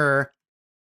Penner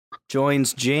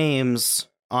joins James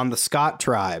on the Scott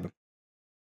tribe.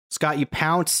 Scott, you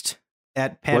pounced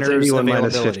at Penner's availability.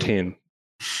 What's 81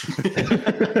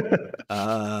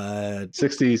 minus 15?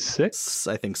 66?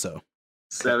 I think so.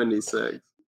 76.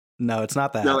 No, it's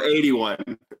not that. No,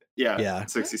 81. Yeah.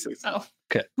 66. Oh.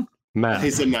 Okay. Math.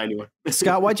 He said 91.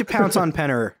 Scott, why'd you pounce on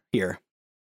Penner here?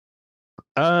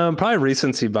 Probably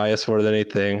recency bias more than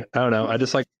anything. I don't know. I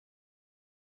just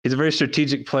he's a very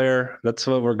strategic player. That's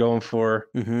what we're going for.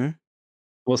 Mm-hmm.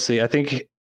 We'll see. I think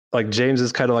James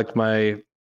is kind of like my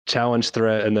challenge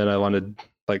threat, and then I wanted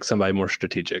somebody more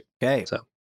strategic. Okay. So,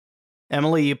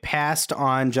 Emily, you passed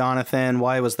on Jonathan.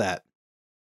 Why was that?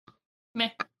 Meh.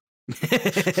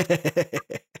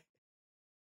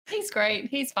 He's great.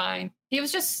 He's fine. He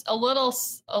was just a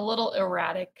little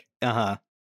erratic. Uh-huh.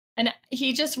 And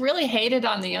he just really hated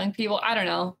on the young people. I don't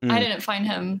know. I didn't find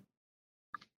him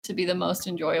to be the most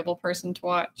enjoyable person to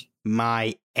watch.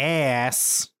 My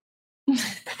ass. I'm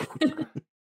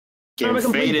a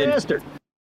complete bastard.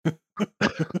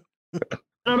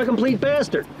 I'm a complete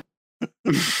bastard.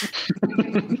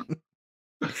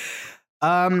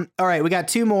 All right, we got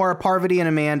 2 more, Parvati and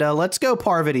Amanda. Let's go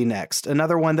Parvati next.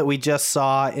 Another one that we just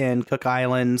saw in Cook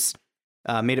Islands.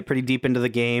 Made it pretty deep into the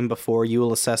game before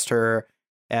Yule assessed her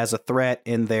as a threat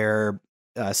in their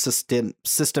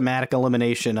systematic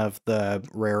elimination of the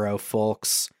Raro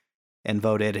folks and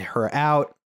voted her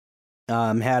out.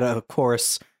 Had, of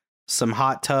course, some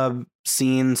hot tub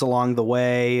scenes along the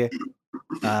way.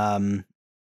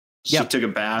 She took a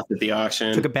bath at the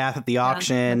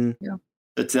auction. Yeah.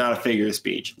 That's not a figure of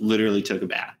speech. Literally took a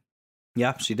bath.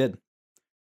 Yeah, she did.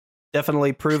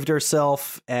 Definitely proved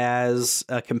herself as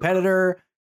a competitor.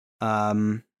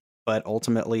 But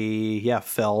ultimately,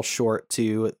 fell short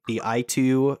to the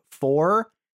I-2-4.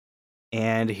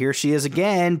 And here she is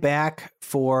again, back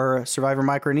for Survivor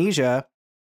Micronesia.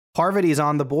 Parvati's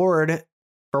on the board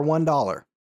for $1.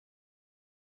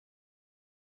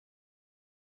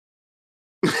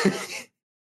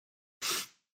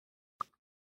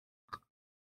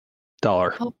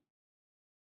 Dollar. Oh.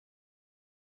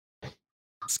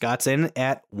 Scott's in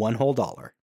at $1 whole.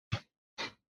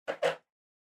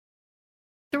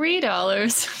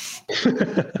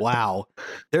 $3. Wow.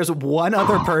 There's one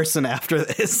other person after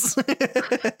this.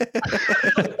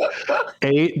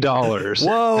 $8.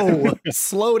 Whoa.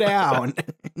 Slow down.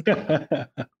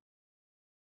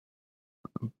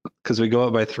 Because we go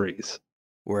up by threes.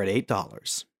 We're at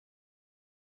 $8.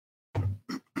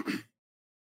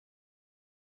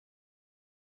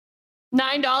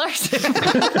 $9.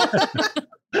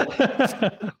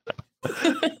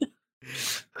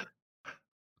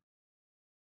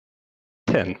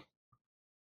 10.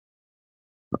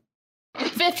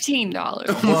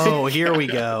 $15. Whoa, here we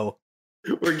go.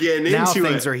 We're getting Now into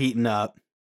things it. are heating up.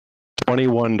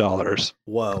 $21.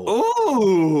 Whoa.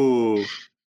 Ooh.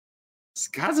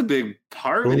 Scott's a big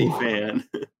Parvati fan.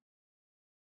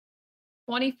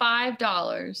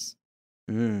 $25.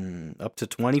 Up to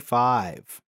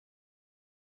 25.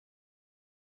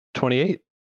 28.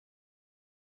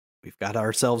 We've got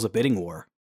ourselves a bidding war.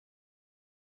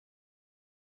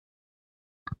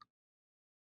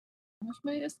 How much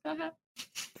money does Scott have?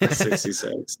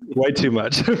 66. Way too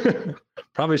much.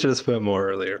 Probably should have spent more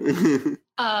earlier.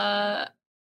 How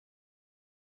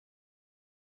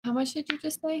much did you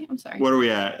just say? I'm sorry. What are we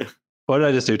at? What did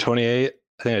I just do? 28?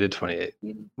 I think I did 28.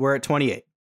 We're at 28.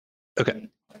 Okay.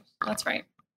 That's right.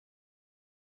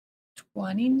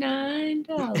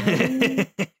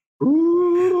 $29.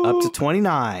 Up to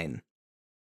 29.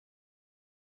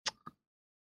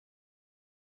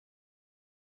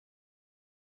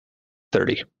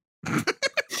 $30.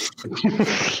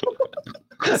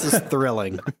 This is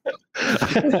thrilling.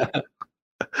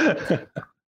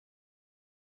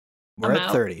 We're I'm at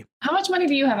out. 30. How much money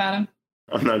do you have, Adam?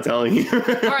 I'm not telling you. All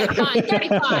right, fine.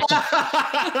 35.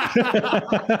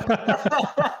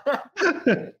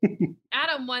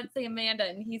 Adam wants the Amanda,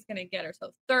 and he's going to get her.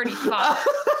 So 35.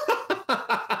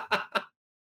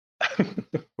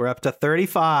 We're up to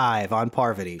 35 on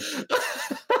Parvati.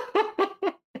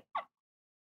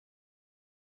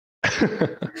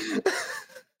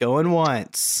 Going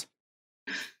once.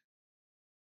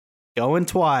 Going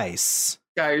twice.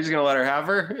 Guy, you're just gonna let her have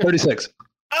her? 36.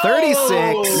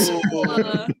 36.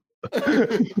 Oh!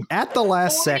 At the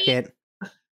last 40? second.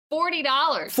 $40.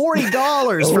 $40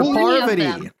 for 40 of Parvati.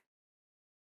 them.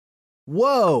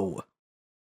 Whoa.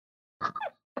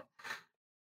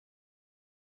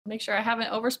 Make sure I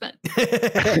haven't overspent.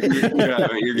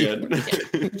 You're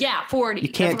good. Yeah, 40. You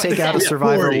can't That's what take I out a said.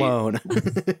 survivor 40. loan.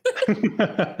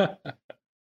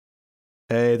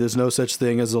 Hey, there's no such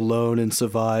thing as a loan in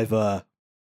Survivor.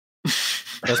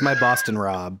 That's my Boston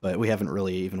Rob, but we haven't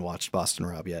really even watched Boston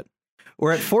Rob yet.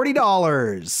 We're at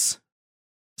 $40.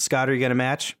 Scott, are you going to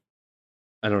match?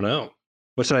 I don't know.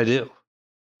 What should I do?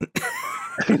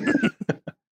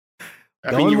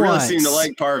 I mean, you really once. seem to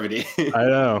like Parvati. I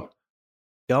know.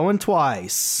 Going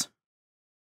twice.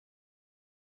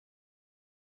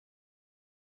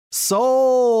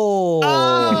 Sold.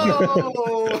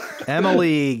 Oh!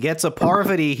 Emily gets a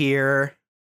Parvati here.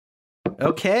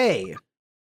 Okay.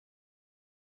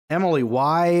 Emily,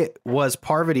 why was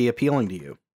Parvati appealing to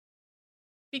you?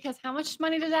 Because how much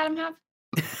money does Adam have?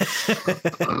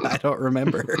 I don't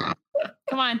remember.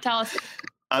 Come on, tell us.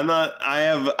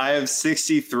 I have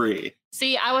 63.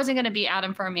 See, I wasn't going to be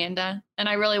Adam for Amanda, and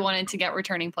I really wanted to get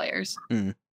returning players.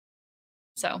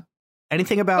 So,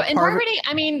 Anything about and Parvati? Parvati,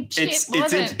 I mean, It's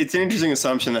wasn't. an interesting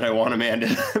assumption that I want Amanda,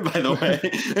 by the way.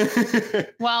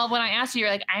 Well, when I asked you, you're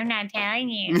like, I'm not telling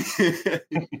you.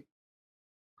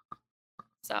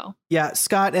 So, Yeah,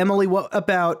 Scott, Emily, what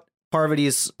about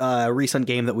Parvati's recent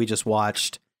game that we just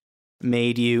watched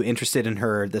made you interested in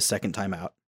her this second time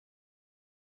out?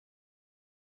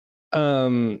 I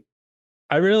don't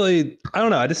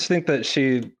know. I just think that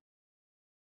she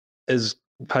is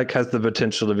like has the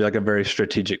potential to be like a very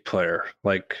strategic player,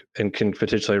 like, and can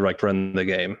potentially like run the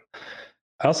game.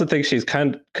 I also think she's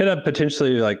could have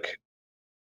potentially like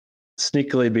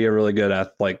sneakily be a really good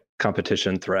like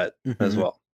competition threat as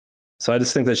well. So I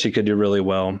just think that she could do really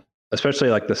well, especially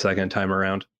like the second time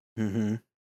around. Mm-hmm.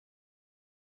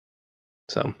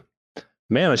 So,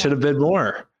 man, I should have bid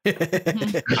more.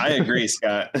 I agree,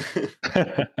 Scott.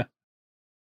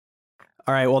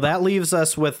 All right, well, that leaves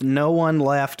us with no one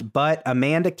left but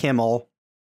Amanda Kimmel.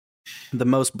 the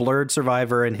most blurred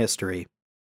survivor in history.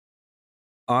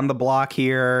 On the block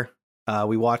here,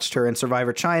 we watched her in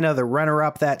Survivor China, the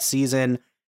runner-up that season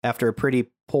after a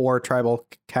pretty poor tribal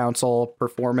council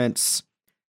performance.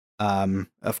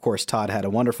 Of course, Todd had a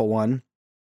wonderful one.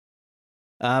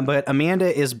 But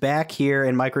Amanda is back here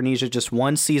in Micronesia just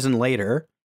one season later,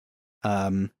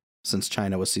 since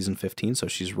China was season 15, so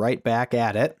she's right back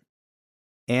at it.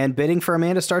 And bidding for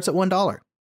Amanda starts at $1.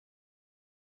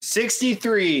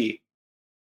 63.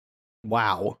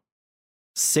 Wow.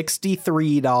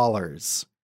 $63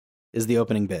 is the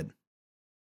opening bid.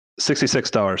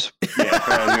 $66.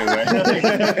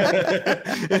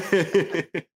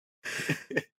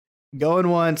 Going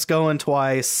once, going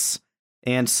twice,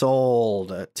 and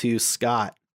sold to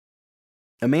Scott.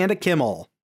 Amanda Kimmel.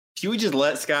 If you would just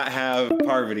let Scott have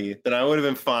Parvati, then I would have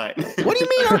been fine. What do you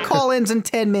mean our call-ins in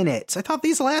 10 minutes? I thought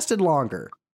these lasted longer.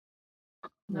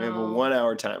 We have a 1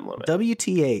 hour time limit.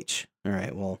 WTH. All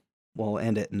right, well, we'll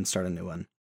end it and start a new one.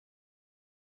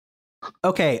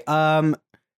 Okay,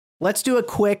 let's do a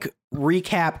quick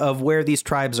recap of where these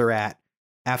tribes are at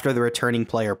after the returning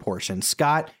player portion.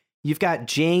 Scott, you've got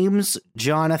James,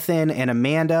 Jonathan, and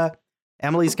Amanda.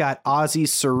 Emily's got Ozzy,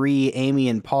 Suri, Amy,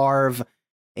 and Parv.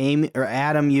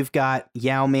 Adam, you've got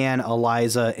Yao-Man,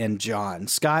 Eliza, and John.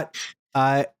 Scott,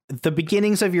 the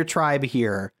beginnings of your tribe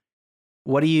here.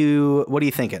 What are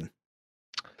you thinking?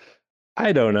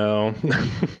 I don't know.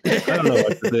 I don't know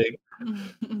what to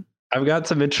think. I've got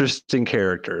some interesting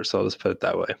characters, so I'll just put it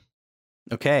that way.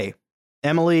 Okay.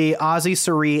 Emily, Ozzy,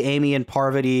 Suri, Amy, and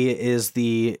Parvati is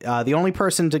the only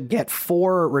person to get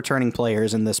 4 returning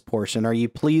players in this portion. Are you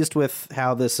pleased with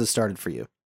how this has started for you?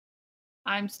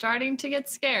 I'm starting to get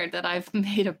scared that I've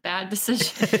made a bad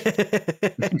decision.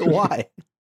 Why?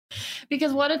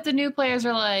 Because what if the new players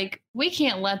are like, we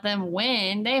can't let them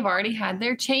win. They've already had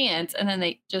their chance. And then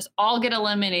they just all get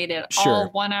eliminated, all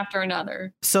one after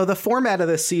another. So the format of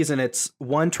this season, it's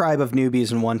one tribe of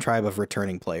newbies and one tribe of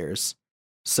returning players.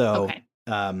 So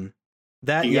So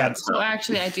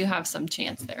actually I do have some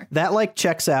chance there. That like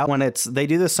checks out when they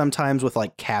do this sometimes with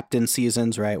like captain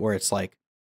seasons, right? Where it's like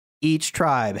each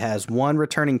tribe has one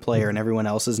returning player and everyone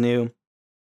else is new.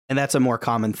 And that's a more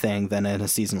common thing than in a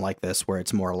season like this where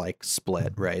it's more like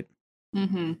split, right?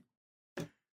 Mm-hmm.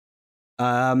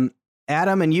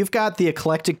 Adam, and you've got the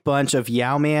eclectic bunch of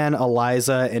Yao-Man,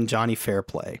 Eliza, and Johnny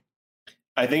Fairplay.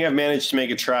 I think I've managed to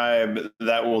make a tribe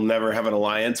that will never have an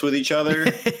alliance with each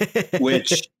other,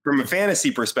 which from a fantasy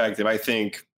perspective, I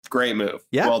think great move.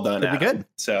 Yeah, well done. That'd be good.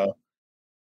 So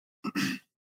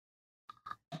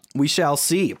we shall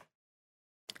see.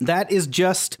 That is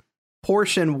just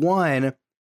portion 1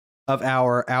 of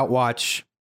our Outwatch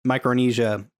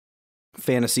Micronesia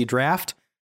fantasy draft.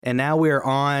 And now we're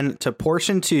on to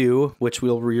portion 2, which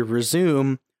we'll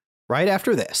resume right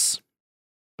after this.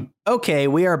 Okay,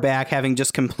 we are back, having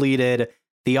just completed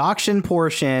the auction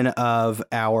portion of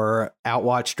our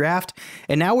Outwatch draft.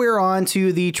 And now we're on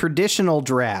to the traditional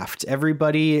draft.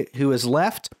 Everybody who is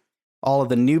left, all of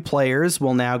the new players,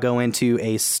 will now go into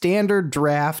a standard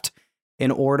draft in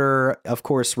order, of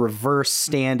course, reverse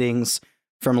standings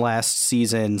from last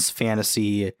season's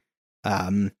fantasy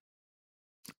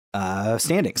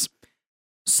standings.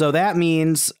 So that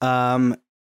means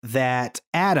that,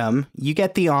 Adam, you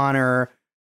get the honor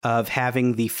of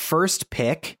having the first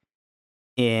pick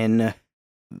in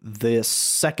the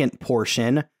second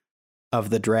portion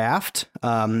of the draft.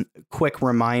 Quick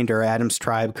reminder, Adam's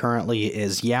tribe currently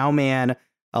is Yao-Man,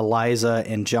 Eliza,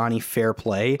 and Johnny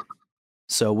Fairplay.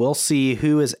 So we'll see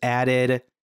who is added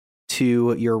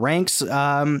to your ranks. Who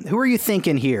are you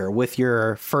thinking here with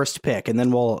your first pick? And then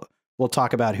we'll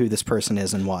talk about who this person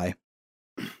is and why.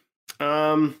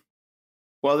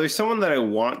 Well, there's someone that I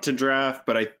want to draft,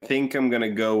 but I think I'm going to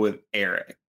go with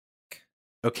Eric.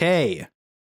 Okay.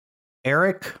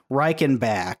 Eric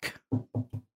Reichenbach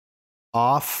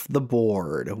off the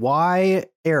board. Why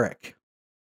Eric?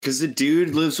 Because the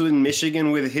dude lives in Michigan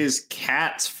with his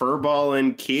cats, Furball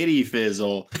and Kitty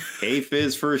Fizzle.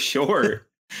 K-Fizz for short.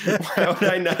 Why would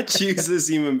I not choose this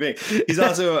human being? He's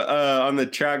also on the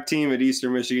track team at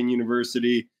Eastern Michigan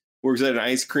University, works at an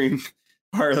ice cream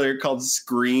parlor called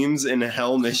Screams in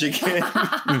Hell, Michigan.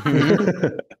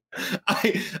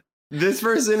 This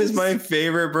person is my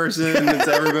favorite person that's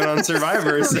ever been on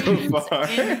Survivor so far.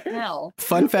 Hell.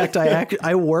 Fun fact,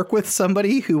 I work with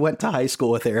somebody who went to high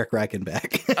school with Eric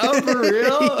Reichenbach. Oh, for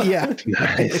real? Yeah.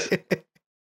 Nice.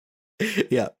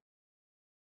 Yeah.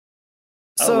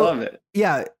 I love it.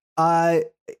 Yeah.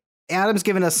 Adam's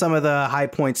given us some of the high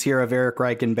points here of Eric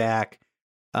Reichenbach.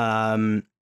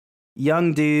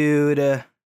 Young dude,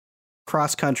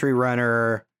 cross-country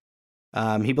runner,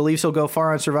 He believes he'll go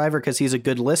far on Survivor because he's a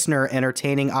good listener,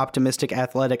 entertaining, optimistic,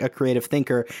 athletic, a creative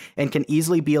thinker, and can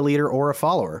easily be a leader or a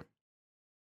follower.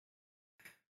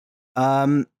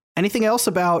 Anything else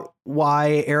about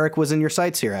why Eric was in your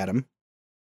sights here, Adam?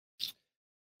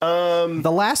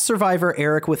 The last Survivor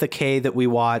Eric with a K that we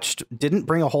watched didn't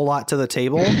bring a whole lot to the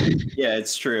table. Yeah,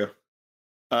 it's true.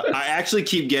 I actually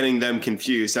keep getting them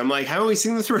confused. I'm like, haven't we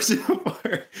seen this person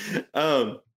before?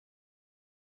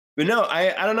 But no,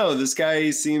 I don't know. This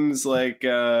guy seems like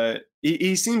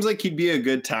he seems like he'd be a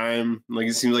good time. Like,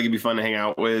 it seems like he'd be fun to hang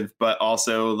out with, but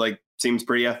also like seems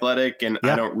pretty athletic. And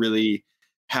I don't really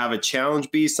have a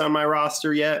challenge beast on my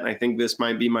roster yet. And I think this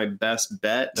might be my best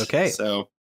bet. Okay. So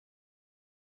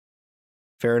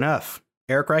fair enough.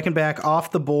 Eric Reichenbach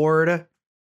off the board.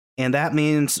 And that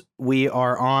means we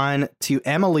are on to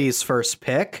Emily's first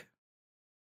pick.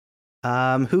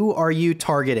 Who are you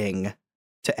targeting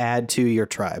to add to your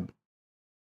tribe?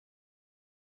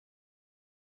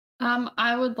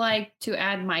 I would like to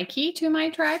add Mikey to my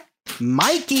tribe.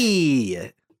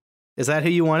 Mikey! Is that who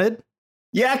you wanted?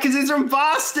 yeah, because he's from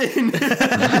Boston.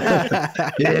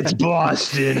 It's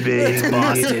Boston, baby. It's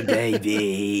Boston,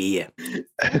 baby.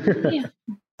 Yeah.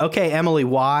 Okay, Emily,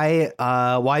 why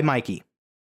Mikey?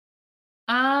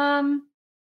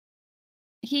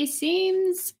 He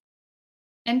seems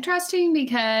interesting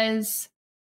because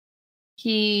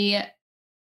he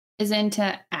is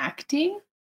into acting.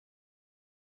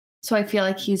 So I feel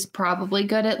like he's probably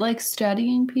good at like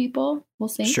studying people. We'll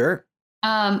see. Sure.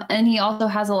 And he also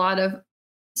has a lot of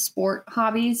sport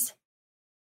hobbies.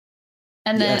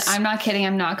 And then Yes. I'm not kidding,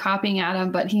 I'm not copying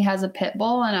Adam, but he has a pit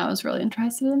bull and I was really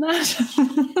interested in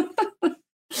that.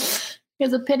 He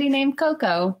has a pitty named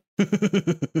Coco.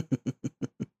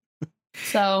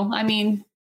 So, I mean,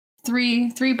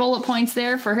 three bullet points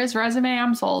there for his resume.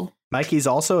 I'm sold. Mikey's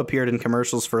also appeared in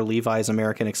commercials for Levi's,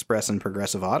 American Express, and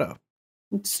Progressive Auto.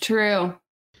 It's true.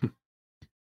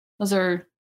 Those are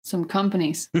some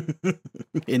companies.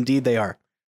 Indeed, they are.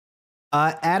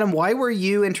 Adam, why were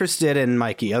you interested in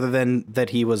Mikey, other than that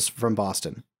he was from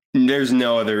Boston? There's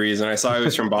no other reason. I saw he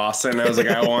was from Boston. I was like,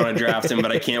 I want to draft him,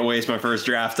 but I can't waste my first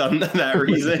draft on that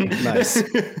reason. Nice.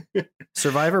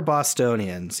 Survivor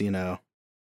Bostonians, you know.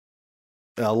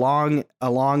 A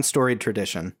long storied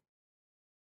tradition.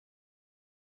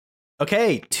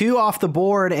 Okay, 2 off the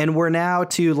board, and we're now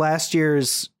to last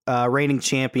year's reigning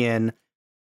champion,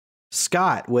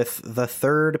 Scott, with the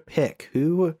 3rd pick.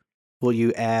 Who will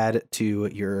you add to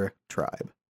your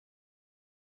tribe?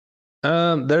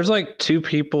 There's like 2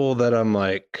 people that I'm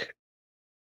like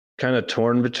kind of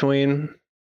torn between.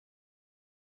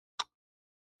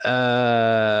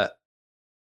 But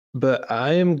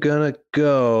I am gonna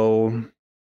go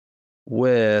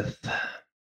with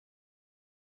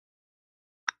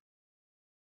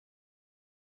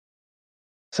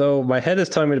so my head is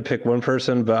telling me to pick one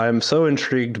person, but I'm so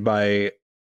intrigued by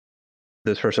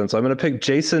this person. So I'm gonna pick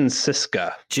Jason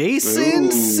Siska. Jason Ooh.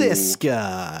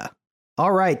 Siska.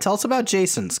 All right, tell us about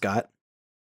Jason, Scott.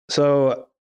 So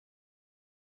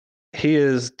he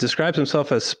describes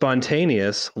himself as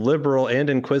spontaneous, liberal, and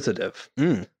inquisitive.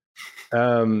 Mm.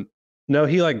 No,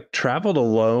 he like traveled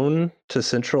alone to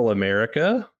Central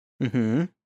America, Mm-hmm.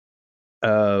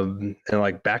 and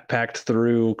like backpacked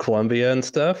through Colombia and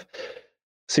stuff.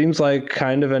 Seems like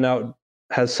kind of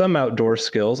has some outdoor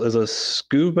skills, is a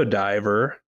scuba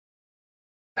diver,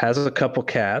 has a couple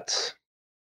cats.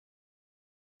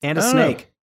 And a I don't know.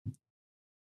 snake.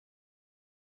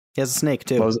 He has a snake,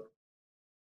 too.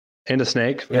 And a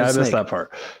snake? Yeah, Yeah, I a missed snake. that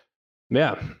part.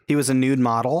 Yeah. He was a nude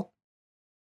model.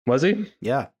 Was he?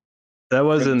 Yeah. That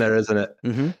was in there, isn't it?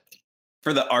 Mm-hmm.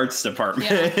 For the arts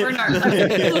department. Yeah, for an art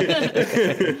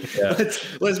department. Yeah.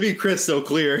 Let's be crystal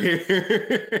clear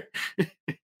here.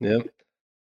 Yep.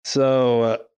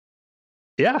 So,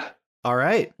 yeah, All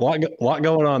right. lot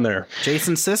going on there.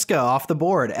 Jason Siska off the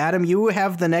board. Adam, you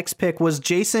have the next pick. Was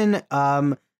Jason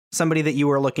somebody that you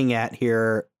were looking at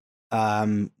here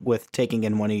with taking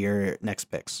in one of your next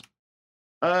picks?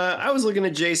 I was looking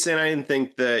at Jason. I didn't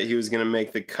think that he was going to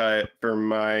make the cut for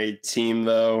my team,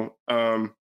 though. I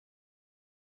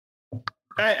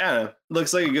don't know.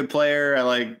 Looks like a good player. I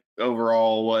like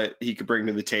overall what he could bring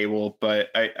to the table, but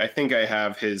I think I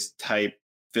have his type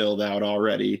filled out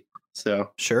already. So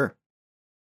Sure.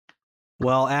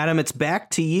 Well, Adam, it's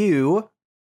back to you.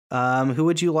 Who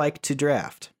would you like to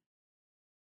draft?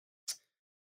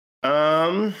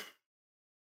 boy,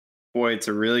 it's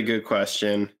a really good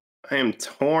question. I am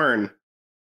torn.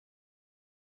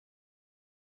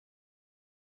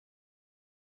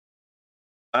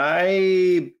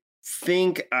 I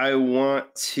think I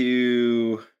want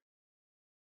to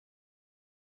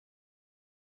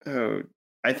Oh,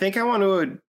 I think I want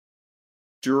to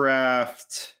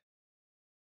draft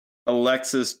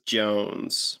Alexis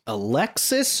Jones.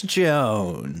 Alexis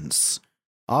Jones.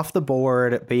 Off the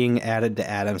board, being added to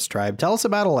Adam's tribe. Tell us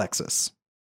about Alexis.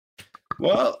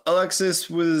 Well, Alexis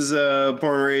was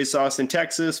born and raised Austin,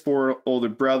 Texas, 4 older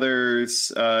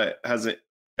brothers, has a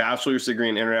bachelor's degree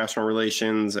in international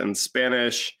relations and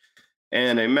Spanish,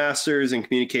 and a master's in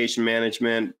communication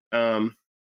management. And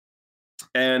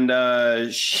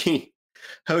she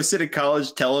hosted a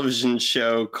college television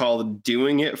show called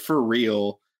Doing It for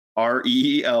Real,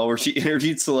 REEL, where she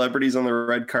interviewed celebrities on the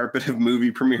red carpet of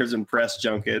movie premieres and press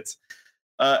junkets.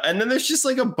 And then there's just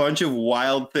like a bunch of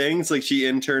wild things. Like she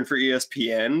interned for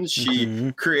ESPN.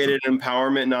 She created an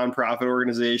empowerment nonprofit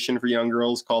organization for young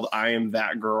girls called I Am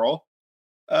That Girl.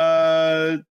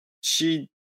 She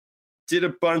did a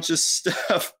bunch of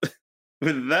stuff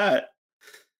with that.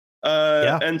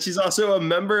 And she's also a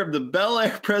member of the Bel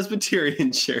Air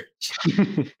Presbyterian Church.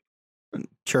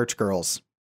 Church girls.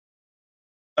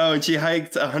 Oh, and she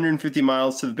hiked 150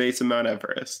 miles to the base of Mount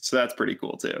Everest. So that's pretty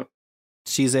cool too.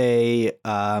 She's a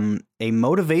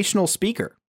motivational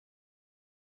speaker.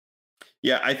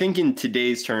 Yeah, I think in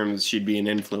today's terms, she'd be an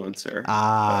influencer.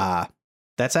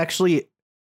 That's actually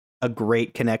a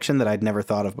great connection that I'd never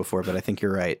thought of before, but I think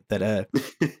you're right. That a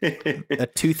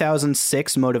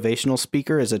 2006 motivational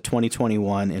speaker is a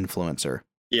 2021 influencer.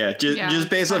 Yeah, just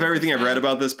based off everything I've read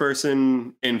about this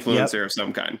person, influencer of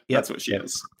some kind. That's what she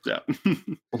is. Yeah.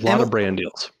 A lot of brand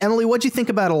deals. Emily, what'd you think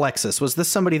about Alexis? Was this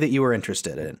somebody that you were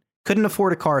interested in? Couldn't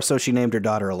afford a car, so she named her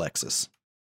daughter Alexis.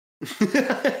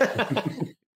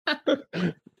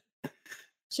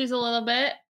 She's a little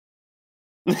bit.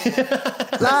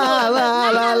 La la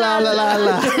la la la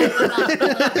la.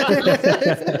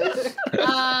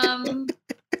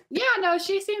 Yeah, no,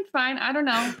 she seemed fine. I don't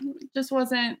know.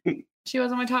 She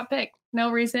wasn't my top pick.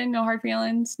 No reason, no hard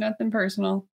feelings, nothing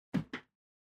personal.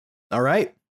 All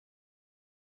right.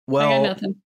 Well, I got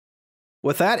nothing.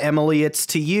 With that, Emily, it's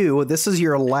to you. This is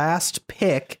your last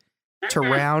pick to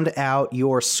round out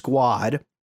your squad.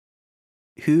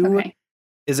 Who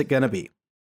is it going to be?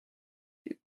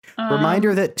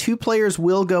 Reminder that 2 players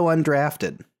will go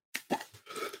undrafted.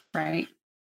 Right.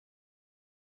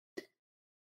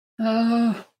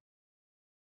 Oh.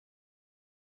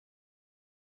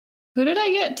 Who did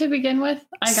I get to begin with?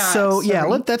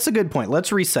 That's a good point.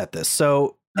 Let's reset this.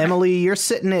 So, Emily, you're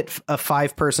sitting at a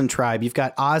 5-person tribe. You've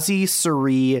got Ozzy,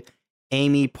 Sari,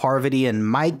 Amy, Parvati, and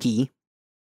Mikey.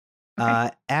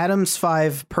 Adam's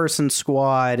 5-person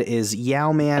squad is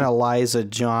Yowman, Eliza,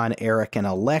 John, Eric, and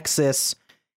Alexis.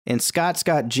 And Scott's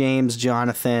got James,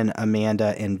 Jonathan,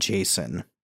 Amanda, and Jason.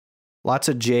 Lots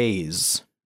of J's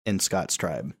in Scott's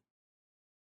tribe.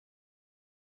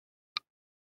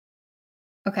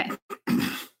 Okay.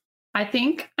 I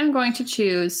think I'm going to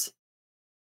choose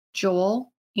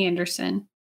Joel Anderson.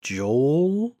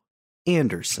 Joel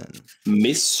Anderson.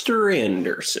 Mr.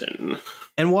 Anderson.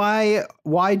 And why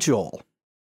Joel?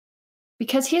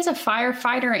 Because he is a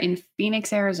firefighter in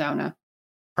Phoenix, Arizona.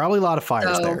 Probably a lot of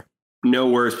fires there. No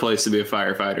worse place to be a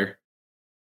firefighter.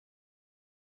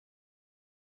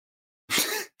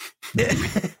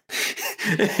 Listen,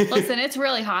 it's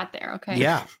really hot there, okay?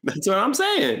 Yeah, that's what I'm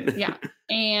saying. Yeah.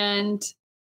 And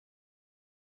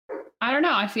I don't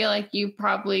know. I feel like you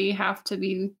probably have to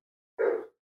be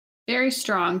very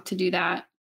strong to do that.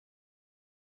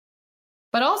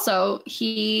 But also,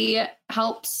 he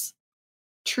helps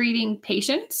treating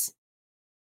patients.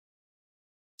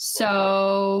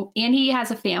 So, and he has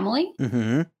a family.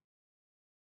 Mm-hmm.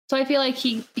 So I feel like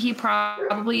he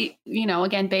probably,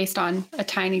 again, based on a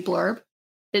tiny blurb,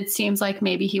 it seems like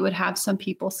maybe he would have some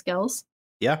people skills.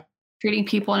 Yeah. Treating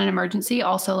people in an emergency.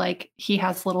 Also, like, he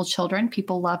has little children.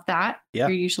 People love that. Yeah.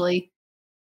 You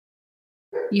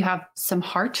have some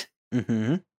heart.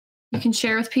 Mm-hmm. You can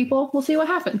share with people. We'll see what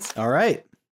happens. All right.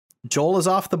 Joel is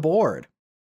off the board.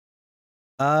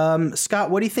 Scott,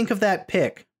 what do you think of that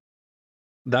pick?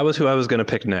 That was who I was going to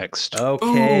pick next.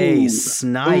 Okay,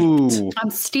 sniped. Ooh.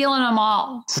 I'm stealing them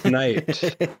all.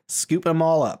 Sniped. Scoop them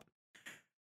all up.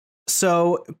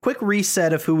 So, quick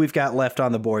reset of who we've got left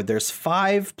on the board. There's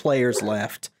 5 players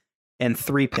left and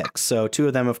 3 picks. So, 2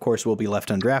 of them, of course, will be left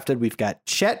undrafted. We've got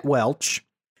Chet Welch,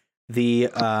 the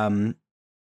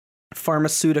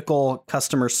pharmaceutical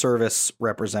customer service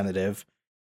representative,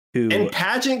 and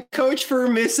pageant coach for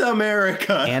Miss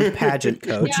America. And pageant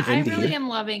coach, yeah, indeed. I really am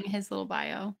loving his little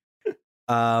bio.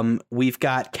 We've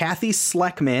got Kathy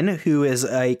Sleckman, who is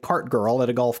a cart girl at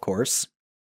a golf course.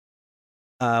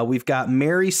 We've got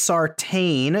Mary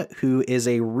Sartain, who is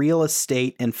a real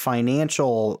estate and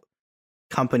financial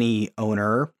company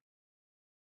owner.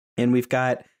 And we've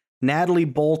got Natalie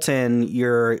Bolton,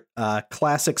 your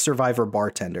classic Survivor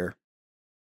bartender.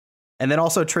 And then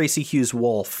also Tracy Hughes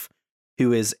Wolf,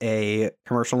 who is a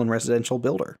commercial and residential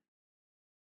builder.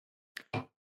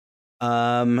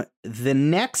 The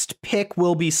next pick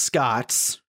will be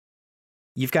Scott's.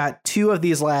 You've got 2 of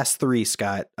these last 3,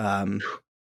 Scott.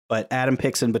 But Adam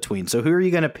picks in between. So who are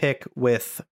you going to pick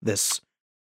with this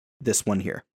one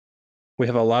here? We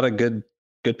have a lot of good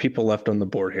people left on the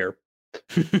board here.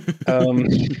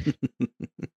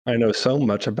 I know so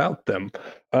much about them.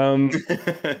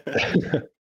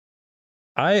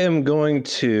 I am going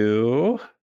to.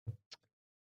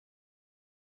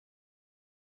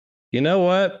 You know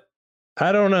what?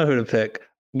 I don't know who to pick.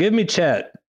 Give me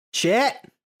Chet. Chet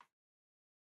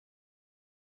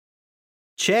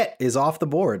is off the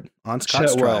board on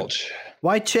Scott's Chet tribe. Welch.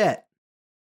 Why Chet?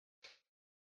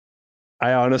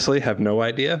 I honestly have no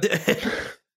idea.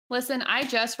 Listen, I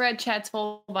just read Chet's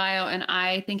full bio, and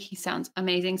I think he sounds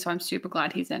amazing. So I'm super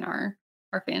glad he's in our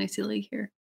fantasy league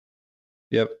here.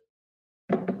 Yep.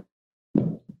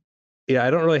 Yeah, I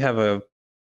don't really have a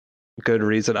good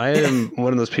reason. I am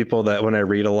one of those people that when I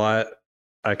read a lot,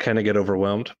 I kind of get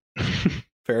overwhelmed.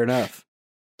 Fair enough.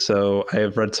 So I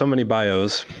have read so many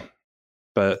bios,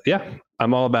 but yeah,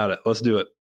 I'm all about it. Let's do it.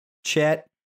 Chet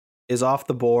is off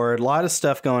the board. A lot of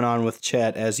stuff going on with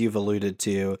Chet, as you've alluded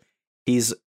to.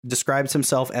 He's describes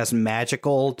himself as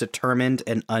magical, determined,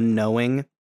 and unknowing,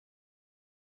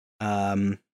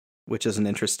 which is an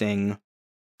interesting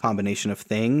combination of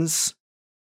things.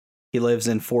 He lives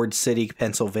in Ford City,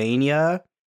 Pennsylvania,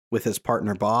 with his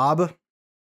partner Bob,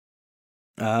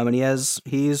 and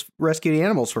he's rescued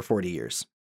animals for 40 years.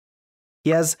 He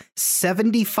has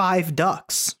 75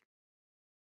 ducks.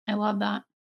 I love that.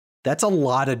 That's a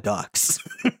lot of ducks.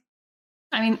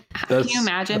 I mean, can you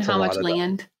imagine how much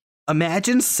land?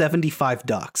 Imagine 75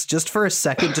 ducks. Just for a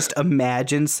second, just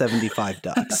imagine 75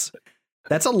 ducks.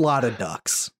 That's a lot of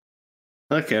ducks.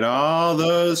 Look at all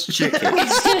those chickens.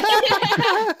 Is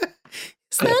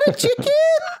that a chicken?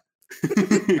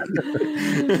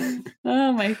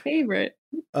 Oh, my favorite.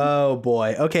 Oh,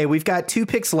 boy. Okay, we've got 2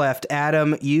 picks left.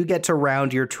 Adam, you get to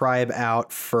round your tribe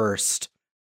out first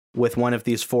with one of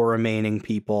these 4 remaining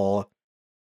people.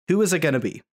 Who is it going to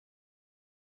be?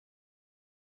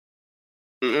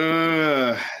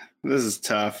 This is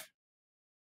tough.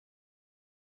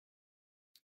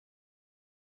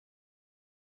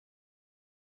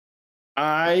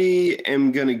 I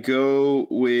am going to go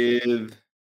with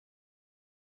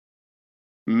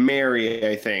Mary,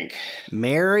 I think.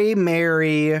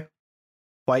 Mary,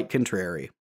 quite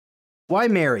contrary. Why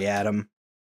Mary, Adam?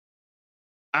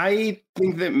 I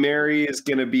think that Mary is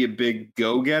going to be a big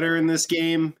go-getter in this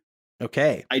game.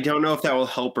 Okay. I don't know if that will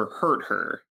help or hurt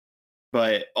her,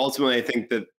 but ultimately I think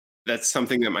that that's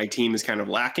something that my team is kind of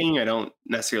lacking. I don't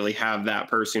necessarily have that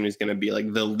person who's going to be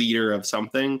like the leader of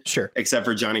something. Sure. Except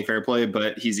for Johnny Fairplay,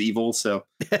 but he's evil. So,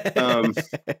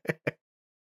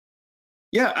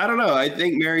 yeah, I don't know. I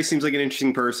think Mary seems like an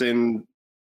interesting person,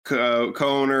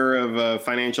 co-owner of a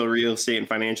financial real estate and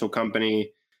financial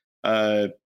company.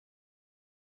 She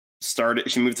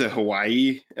moved to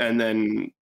Hawaii and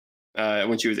then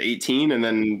when she was 18 and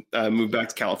then moved back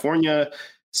to California,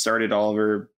 started all of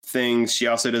her things. She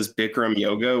also does Bikram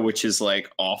yoga, which is like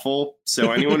awful.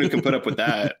 So anyone who can put up with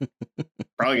that,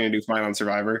 probably going to do fine on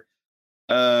Survivor.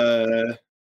 Yeah,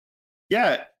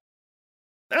 I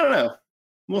don't know.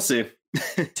 We'll see.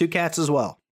 2 cats as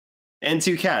well. And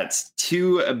 2 cats,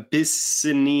 2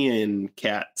 Abyssinian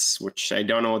cats, which I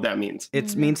don't know what that means.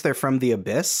 It means they're from the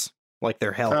abyss, like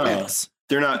they're hell cats.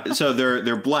 They're not. So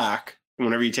they're black.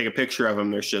 Whenever you take a picture of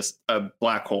them, there's just a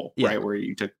black hole right where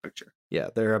you took the picture. Yeah,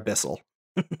 they're abyssal.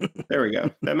 There we go.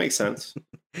 That makes sense.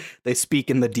 They speak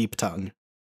in the deep tongue.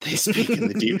 They speak in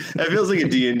the deep. That feels like a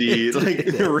D&D like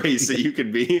race that you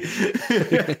could be.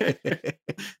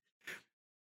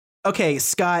 Okay,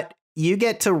 Scott, you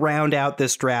get to round out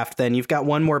this draft then. You've got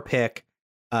one more pick,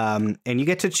 and you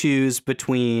get to choose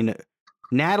between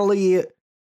Natalie,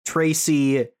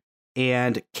 Tracy,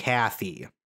 and Kathy.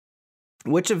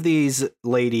 Which of these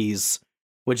ladies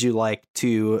would you like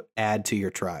to add to your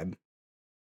tribe?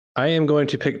 I am going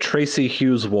to pick Tracy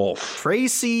Hughes Wolf.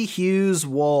 Tracy Hughes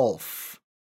Wolf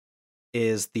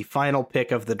is the final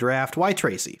pick of the draft. Why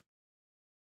Tracy?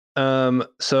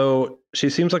 So she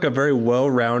seems like a very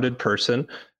well-rounded person.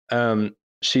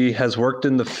 She has worked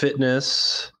in the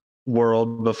fitness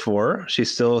world before. She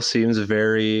still seems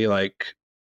very like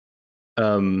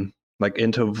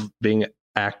into being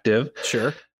active.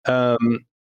 Sure.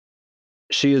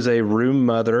 She is a room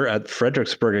mother at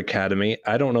Fredericksburg Academy.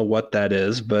 I don't know what that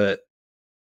is, but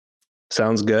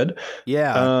sounds good.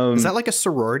 Yeah. Is that like a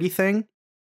sorority thing?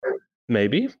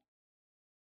 Maybe.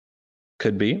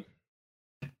 Could be.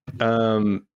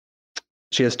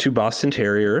 She has 2 Boston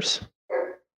Terriers.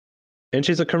 And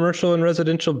she's a commercial and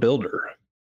residential builder.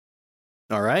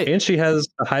 All right. And she has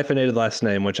a hyphenated last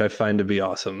name, which I find to be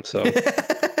awesome. So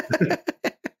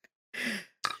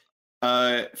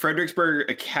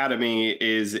Fredericksburg Academy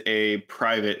is a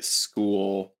private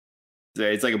school.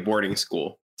 It's like a boarding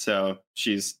school. So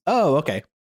she's Oh, okay.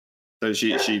 so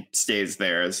she stays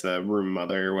there as the room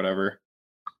mother or whatever.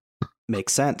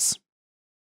 Makes sense.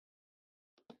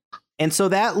 And so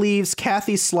that leaves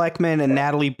Kathy Schleckman and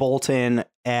Natalie Bolton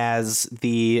as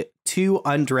the 2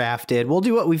 undrafted. We'll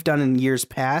do what we've done in years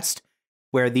past,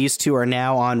 where these 2 are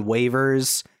now on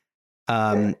waivers.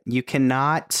 You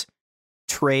cannot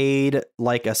trade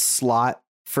like a slot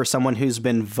for someone who's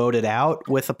been voted out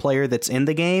with a player that's in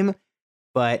the game.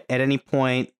 But at any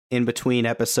point in between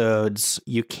episodes,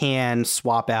 you can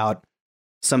swap out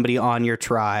somebody on your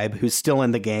tribe who's still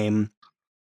in the game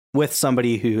with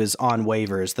somebody who is on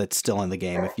waivers that's still in the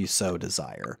game if you so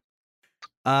desire.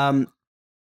 Gang,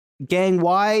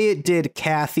 why did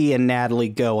Kathy and Natalie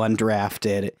go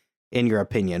undrafted, in your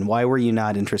opinion? Why were you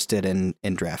not interested in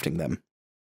drafting them?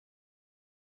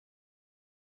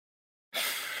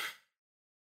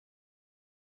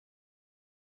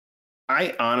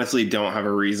 I honestly don't have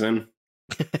a reason.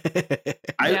 Yeah.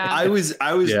 I was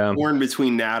torn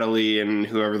between Natalie and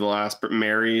whoever the last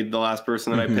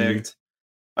person that I picked.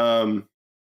 I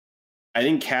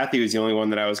think Kathy was the only one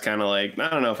that I was kind of like, I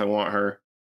don't know if I want her.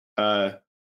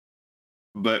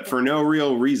 But for no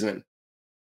real reason.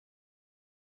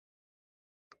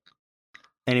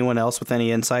 Anyone else with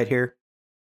any insight here?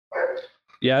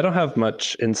 yeah, I don't have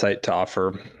much insight to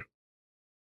offer.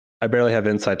 I barely have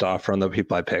insight to offer on the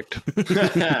people I picked.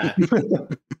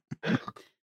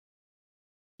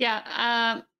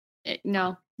 Yeah.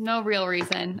 No real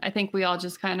reason. I think we all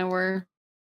just kind of were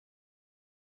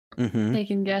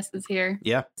taking guesses here.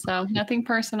 Yeah. So nothing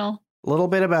personal. A little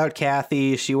bit about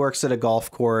Kathy. She works at a golf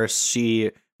course.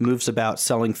 She moves about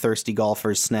selling thirsty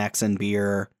golfers snacks and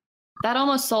beer. That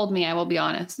almost sold me, I will be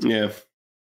honest. Yeah.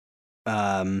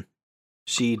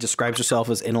 She describes herself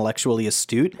as intellectually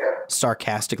astute,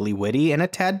 sarcastically witty, and a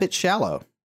tad bit shallow.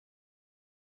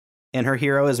 And her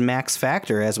hero is Max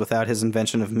Factor, as without his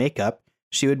invention of makeup,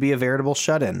 she would be a veritable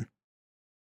shut-in.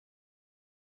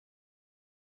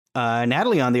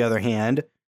 Natalie, on the other hand,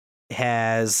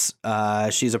 she's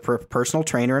a personal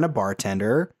trainer and a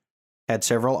bartender, had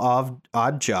several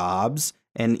odd jobs,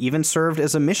 and even served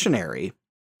as a missionary.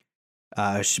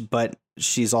 But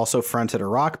she's also fronted a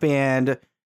rock band.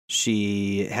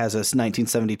 She has a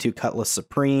 1972 Cutlass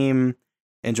Supreme,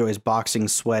 enjoys boxing,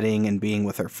 sweating, and being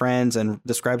with her friends, and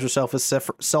describes herself as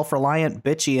self-reliant,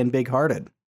 bitchy, and big-hearted.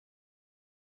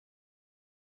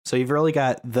 So you've really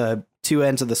got the two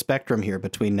ends of the spectrum here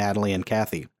between Natalie and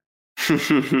Kathy.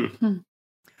 If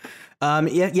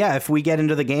we get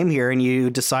into the game here and you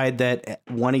decide that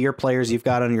one of your players you've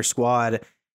got on your squad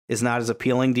is not as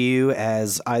appealing to you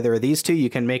as either of these two, you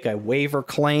can make a waiver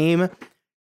claim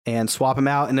and swap them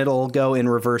out, and it'll go in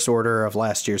reverse order of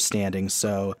last year's standings.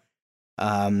 So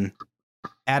Adam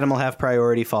will have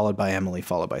priority, followed by Emily,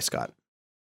 followed by Scott.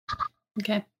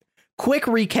 Okay. Quick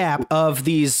recap of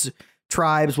these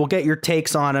tribes. We'll get your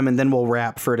takes on them, and then we'll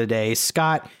wrap for today.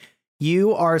 Scott,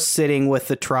 you are sitting with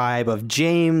the tribe of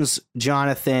James,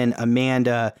 Jonathan,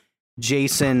 Amanda,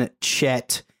 Jason,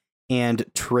 Chet, and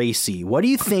Tracy. What do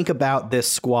you think about this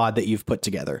squad that you've put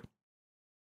together?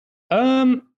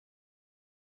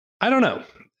 I don't know.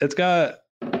 It's got,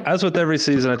 as with every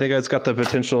season, I think it's got the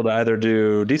potential to either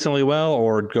do decently well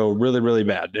or go really, really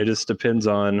bad. It just depends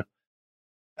on,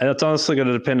 and it's honestly going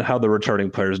to depend on how the returning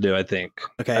players do, I think.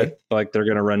 Okay. I feel like they're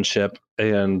going to run ship,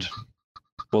 and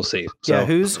we'll see. So, yeah,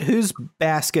 whose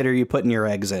basket are you putting your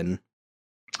eggs in?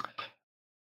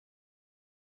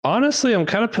 Honestly, I'm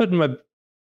kind of putting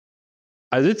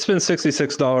I did spend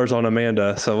 $66 on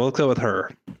Amanda, so we'll go with her.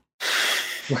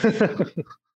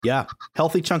 Yeah,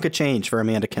 healthy chunk of change for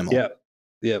Amanda Kimmel.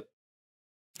 Yep.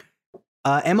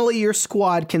 Emily, your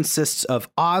squad consists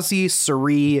of Ozzy,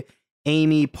 Sari,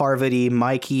 Amy, Parvati,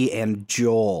 Mikey, and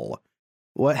Joel.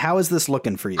 How is this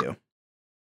looking for you?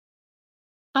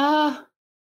 I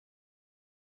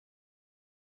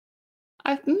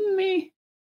feel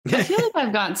like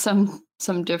I've got some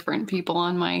different people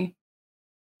on my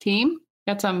team.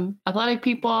 Got some athletic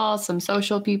people, some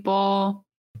social people,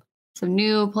 some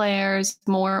new players,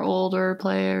 more older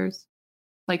players,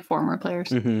 like former players.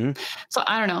 Mm-hmm. So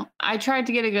I don't know. I tried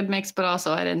to get a good mix, but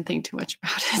also I didn't think too much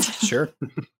about it. Sure.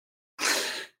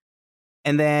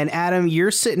 And then, Adam,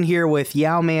 you're sitting here with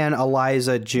Yao-Man,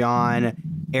 Eliza, John,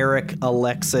 Eric,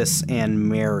 Alexis, and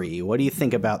Mary. What do you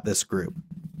think about this group?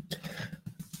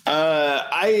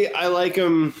 I like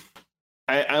them.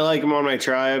 I like them on my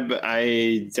tribe.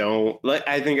 I don't like.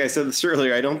 I think I said this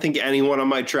earlier. I don't think anyone on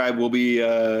my tribe will be in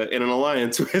an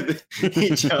alliance with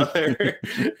each other,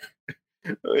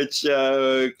 which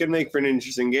could make for an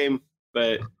interesting game.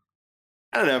 But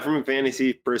I don't know. From a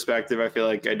fantasy perspective, I feel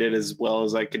like I did as well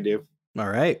as I could do. All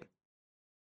right.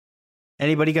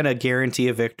 Anybody going to guarantee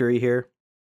a victory here?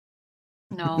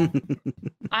 No.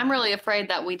 I'm really afraid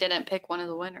that we didn't pick one of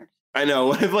the winners. I know.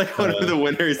 What if like one of the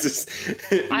winners is...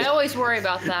 I always worry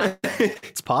about that.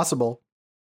 It's possible.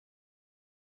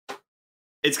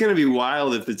 It's going to be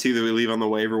wild if the two that we leave on the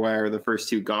waiver wire are the first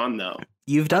two gone, though.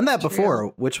 You've done that before,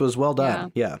 which was well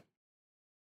done. Yeah.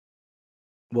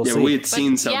 We'll see. We had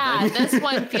seen something. Yeah, this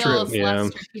one feels True.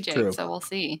 less strategic, True. so we'll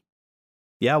see.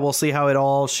 Yeah, we'll see how it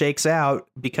all shakes out,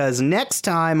 because next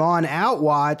time on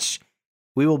Outwatch,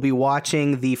 we will be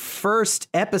watching the first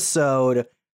episode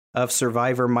of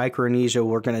Survivor Micronesia.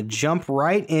 We're going to jump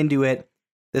right into it.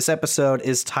 This episode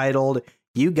is titled,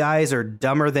 You Guys Are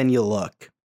Dumber Than You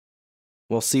Look.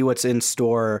 We'll see what's in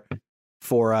store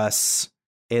for us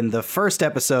in the first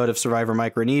episode of Survivor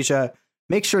Micronesia.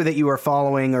 Make sure that you are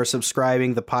following or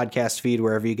subscribing the podcast feed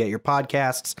wherever you get your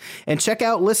podcasts, and check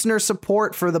out listener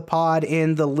support for the pod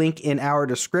in the link in our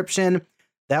description.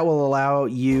 That will allow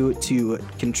you to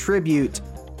contribute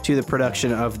to the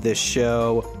production of this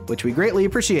show, which we greatly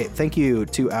appreciate. Thank you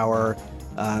to our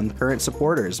current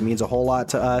supporters. It means a whole lot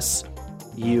to us.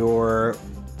 Your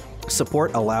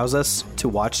support allows us to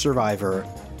watch Survivor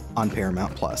on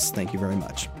Paramount Plus. Thank you very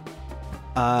much.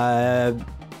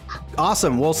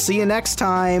 Awesome. We'll see you next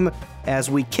time as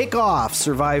we kick off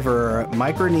Survivor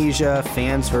Micronesia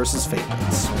Fans versus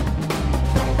Favorites.